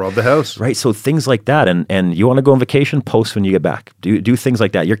there. But, rob the house. Right. So things like that. And you want to go on vacation, post when you get back. Do things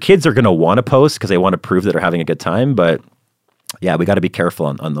like that. Your kids are going to want to post because they want to prove that they're having a good time. But yeah, we got to be careful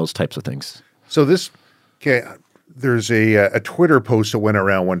on those types of things. So there's a Twitter post that went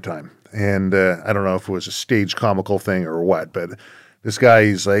around one time. And I don't know if it was a stage comical thing or what, but this guy,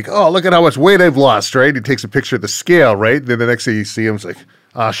 he's like, oh, look at how much weight I've lost, right? He takes a picture of the scale, right? Then the next thing you see him, it's like,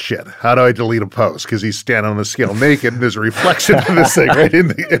 oh, shit, how do I delete a post? Because he's standing on the scale naked, and there's a reflection of this thing, right, in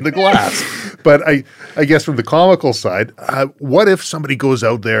the glass. But I guess from the comical side, what if somebody goes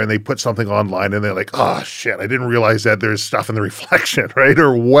out there and they put something online, and they're like, oh, shit, I didn't realize that there's stuff in the reflection, right,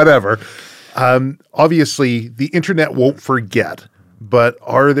 or whatever. Obviously, the internet won't forget. But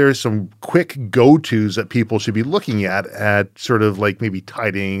are there some quick go-tos that people should be looking at sort of like maybe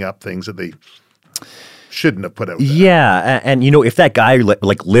tidying up things that they shouldn't have put out there? Yeah, and if that guy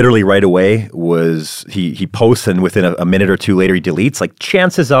like literally right away was he posts and within a minute or two later he deletes, like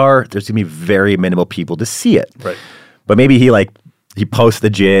chances are there's gonna be very minimal people to see it. Right. But maybe he posts the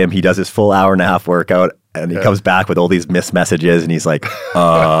gym, he does his full hour and a half workout, and he comes back with all these missed messages, and he's like,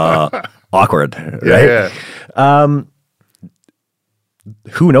 awkward, right? Yeah.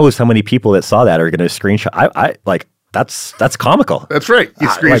 Who knows how many people that saw that are going to screenshot? I that's comical. That's right. You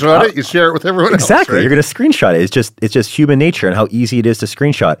screenshot it, you share it with everyone else. Exactly. Right? You're going to screenshot it. It's just human nature and how easy it is to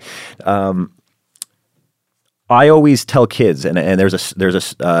screenshot. I always tell kids, and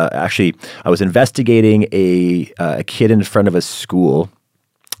there's actually I was investigating a kid in front of a school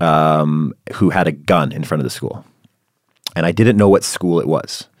who had a gun in front of the school, and I didn't know what school it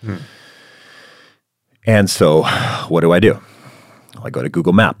was. And so, what do? I go to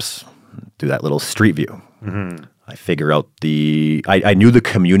Google Maps, do that little street view. Mm-hmm. I figure out I knew the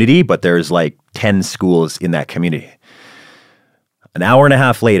community, but there's like 10 schools in that community. An hour and a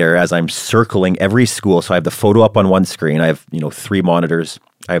half later, as I'm circling every school, so I have the photo up on one screen. I have 3 monitors.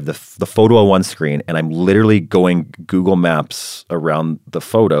 I have the photo on one screen, and I'm literally going Google Maps around the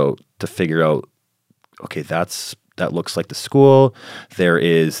photo to figure out, okay, that looks like the school. There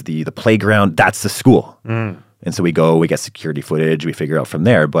is the playground. That's the school. And so we get security footage. We figure out from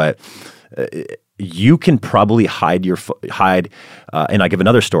there. But you can probably hide. And I give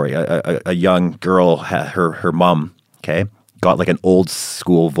another story. A young girl, her mom, okay, got like an old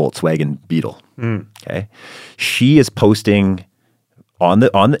school Volkswagen Beetle. Okay, she is posting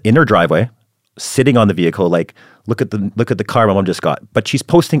in her driveway, sitting on the vehicle, like look at the car my mom just got. But she's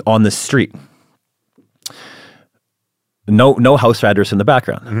posting on the street. No house address in the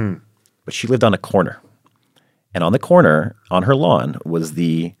background. But she lived on a corner, and on the corner on her lawn was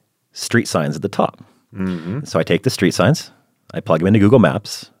the street signs at the top. So I take the street signs, I plug them into Google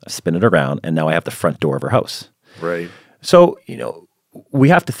Maps, I spin it around, and now I have the front door of her house. Right. So, we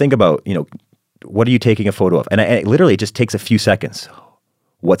have to think about, what are you taking a photo of? And it literally just takes a few seconds.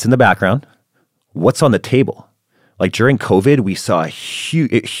 What's in the background? What's on the table? Like during COVID, we saw a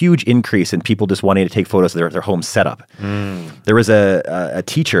huge increase in people just wanting to take photos of their home setup. There was a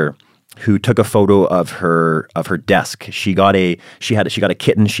teacher who took a photo of her desk. She got a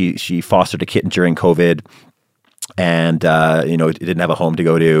kitten. She fostered a kitten during COVID. And, it didn't have a home to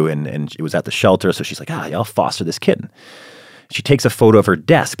go to, and it was at the shelter. So she's like, I'll foster this kitten. She takes a photo of her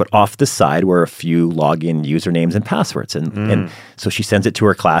desk, but off the side were a few login usernames and passwords. And so she sends it to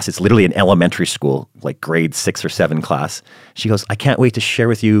her class. It's literally an elementary school, like grade 6 or 7 class. She goes, I can't wait to share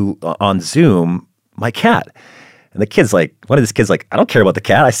with you on Zoom my cat. And one of these kids like, I don't care about the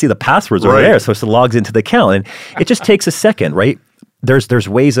cat. I see the passwords over there. So she logs into the account. And it just takes a second, right? There's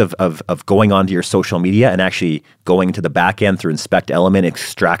ways of going onto your social media and actually going to the back end through Inspect Element,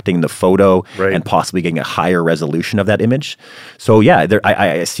 extracting the photo, and possibly getting a higher resolution of that image. So yeah,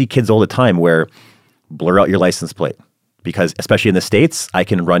 I see kids all the time where blur out your license plate, because especially in the States, I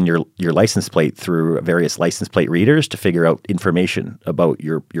can run your license plate through various license plate readers to figure out information about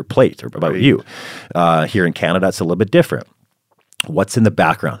your plate or about you. Here in Canada, it's a little bit different. What's in the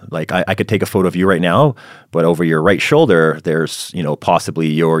background? Like I could take a photo of you right now, but over your right shoulder, there's possibly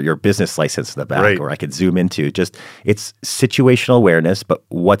your business license in the back, or I could zoom into it's situational awareness. But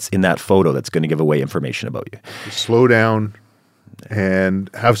what's in that photo that's going to give away information about you? Slow down and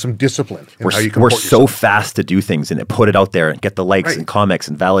have some discipline. We're so fast to do things and put it out there and get the likes and comments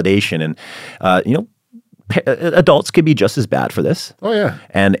and validation, and adults could be just as bad for this. Oh yeah.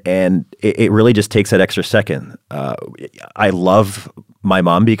 And it really just takes that extra second. I love my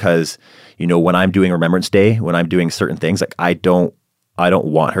mom because, when I'm doing Remembrance Day, when I'm doing certain things, like I don't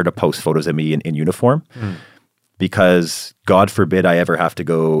want her to post photos of me in uniform, because God forbid I ever have to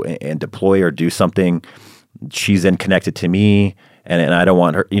go and deploy or do something. She's then connected to me, and I don't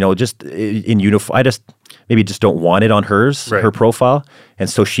want her, just in uniform. I just don't want it on her profile. And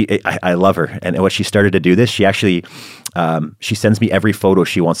so I love her. And what she started to do this, she actually, she sends me every photo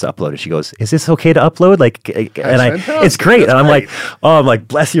she wants to upload. And she goes, is this okay to upload? It's great. And I'm like,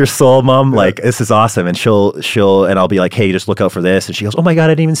 bless your soul, Mom. Like, this is awesome. And and I'll be like, hey, just look out for this. And she goes, oh my God, I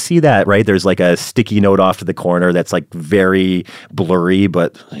didn't even see that. Right. There's like a sticky note off to the corner that's like very blurry,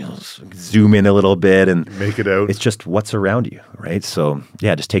 but zoom in a little bit and make it out. It's just what's around you. Right. So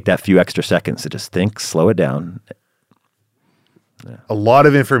yeah, just take that few extra seconds to just think, slow it down. Yeah. A lot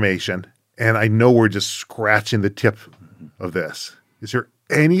of information, and I know we're just scratching the tip of this. Is there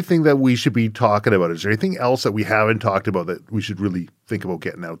anything that we should be talking about? Is there anything else that we haven't talked about that we should really think about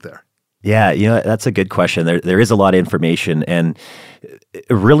getting out there? Yeah, that's a good question. There is a lot of information, and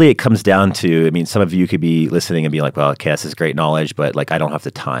really it comes down to, some of you could be listening and be like, well, okay, this is great knowledge, but like I don't have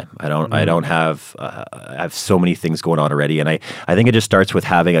the time. I have so many things going on already. And I think it just starts with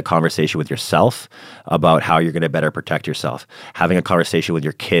having a conversation with yourself about how you're going to better protect yourself, having a conversation with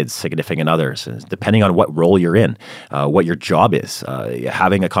your kids, significant others, depending on what role you're in, what your job is,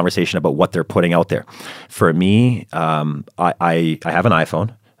 having a conversation about what they're putting out there. For me, I have an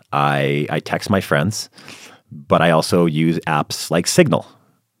iPhone. I text my friends, but I also use apps like Signal.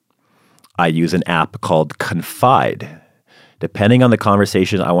 I use an app called Confide. Depending on the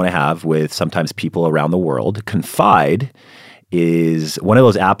conversation I want to have with sometimes people around the world, Confide is one of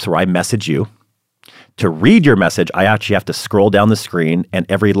those apps where I message you. To read your message, I actually have to scroll down the screen, and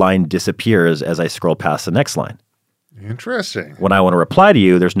every line disappears as I scroll past the next line. Interesting. When I want to reply to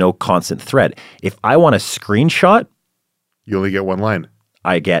you, there's no constant thread. If I want a screenshot, you only get one line.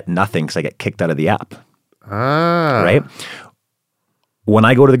 I get nothing because I get kicked out of the app. Right? When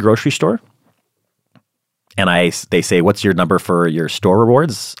I go to the grocery store and they say, what's your number for your store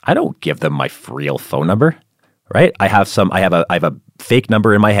rewards? I don't give them my real phone number, right? I have a fake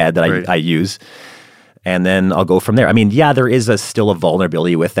number in my head that Right. I use, and then I'll go from there. I mean, yeah, there is still a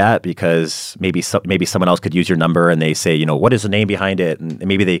vulnerability with that because maybe someone else could use your number and they say, you know, what is the name behind it?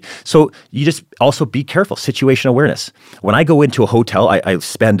 And so you just also be careful, situational awareness. When I go into a hotel, I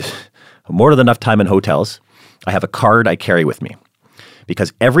spend more than enough time in hotels. I have a card I carry with me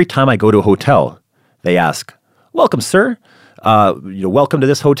because every time I go to a hotel, they ask, welcome, sir. Welcome to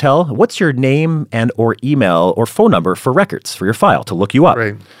this hotel. What's your name and or email or phone number for records for your file to look you up?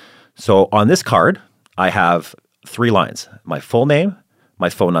 Right. So on this card, I have 3 lines: my full name, my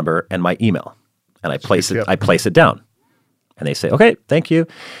phone number, and my email. And I place it down. And they say, okay, thank you.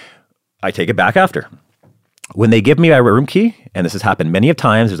 I take it back after. When they give me my room key, and this has happened many of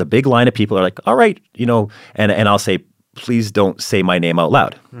times, there's a big line of people that are like, all right, and I'll say, please don't say my name out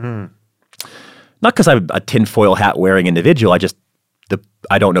loud. Mm-hmm. Not because I'm a tinfoil hat wearing individual.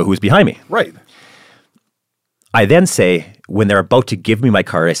 I don't know who's behind me. Right. I then say, when they're about to give me my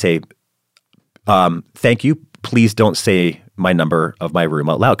card, I say, thank you. Please don't say my number of my room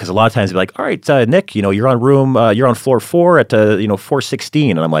out loud. Because a lot of times they're like, all right, Nick, you're on floor 4 at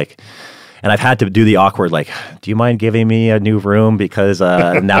 416. And I'm like, and I've had to do the awkward, like, do you mind giving me a new room? Because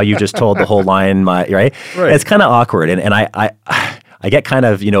now you just told the whole line, right? It's kind of awkward. And I get kind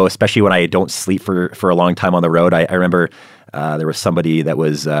of, especially when I don't sleep for a long time on the road. I remember there was somebody that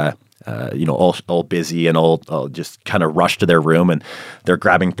was, all busy and all just kind of rushed to their room, and they're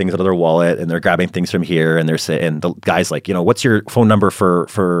grabbing things out of their wallet and they're grabbing things from here, and and the guy's like, what's your phone number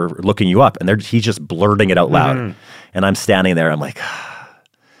for looking you up? And he's just blurting it out loud, and I'm standing there. I'm like,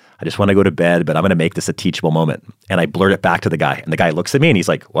 I just want to go to bed, but I'm going to make this a teachable moment. And I blurt it back to the guy, and the guy looks at me and he's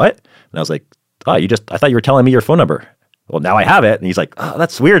like, what? And I was like, oh, I thought you were telling me your phone number. Well, now I have it. And he's like, oh,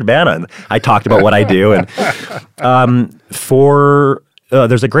 that's weird, man. And I talked about what I do. And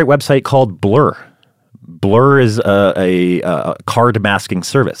there's a great website called Blur. Blur is a card masking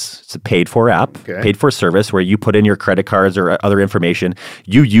service. It's a paid-for app, paid-for service where you put in your credit cards or other information.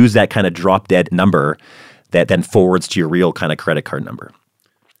 You use that kind of drop-dead number that then forwards to your real kind of credit card number.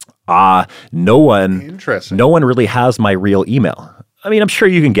 No one really has my real email. I mean, I'm sure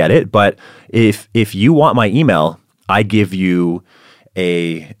you can get it, but if you want my email, I give you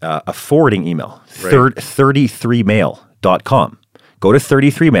a forwarding email, 33mail.com. Go to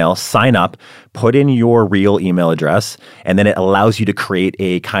 33mail, sign up, put in your real email address, and then it allows you to create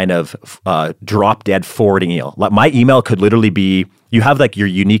a kind of drop-dead forwarding email. Like my email could literally be, you have like your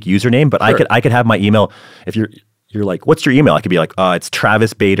unique username, but sure. I could have my email, if you're like, what's your email? I could be like, it's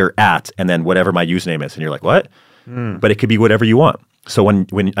Travis Bader @ and then whatever my username is. And you're like, what? But it could be whatever you want. So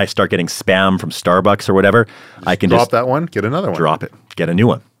when I start getting spam from Starbucks or whatever, I can drop that one, get another one. Drop it, get a new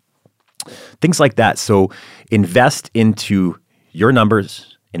one. Things like that. So invest into your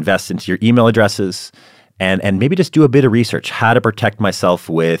numbers, invest into your email addresses, and maybe just do a bit of research, how to protect myself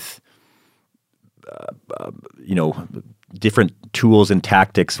with, different tools and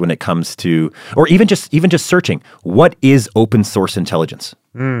tactics when it comes to, or even just searching, what is open source intelligence?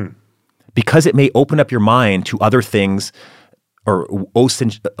 Because it may open up your mind to other things or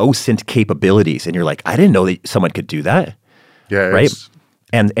OSINT capabilities, and you're like, I didn't know that someone could do that. Yeah, right.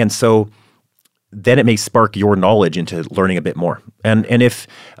 And so then it may spark your knowledge into learning a bit more. And if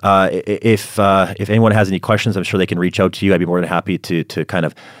anyone has any questions, I'm sure they can reach out to you. I'd be more than happy to kind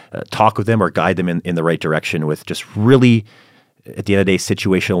of talk with them or guide them in the right direction with just really, at the end of the day,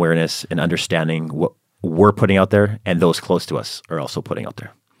 situational awareness and understanding what we're putting out there and those close to us are also putting out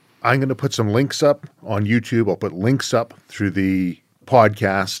there. I'm going to put some links up on YouTube. I'll put links up through the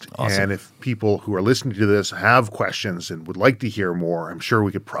podcast. Awesome. And if people who are listening to this have questions and would like to hear more, I'm sure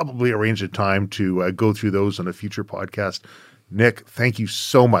we could probably arrange a time to go through those on a future podcast. Nick, thank you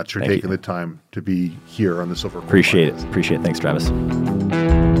so much for taking the time to be here on the Silver Cord Appreciate it. Thanks, Travis.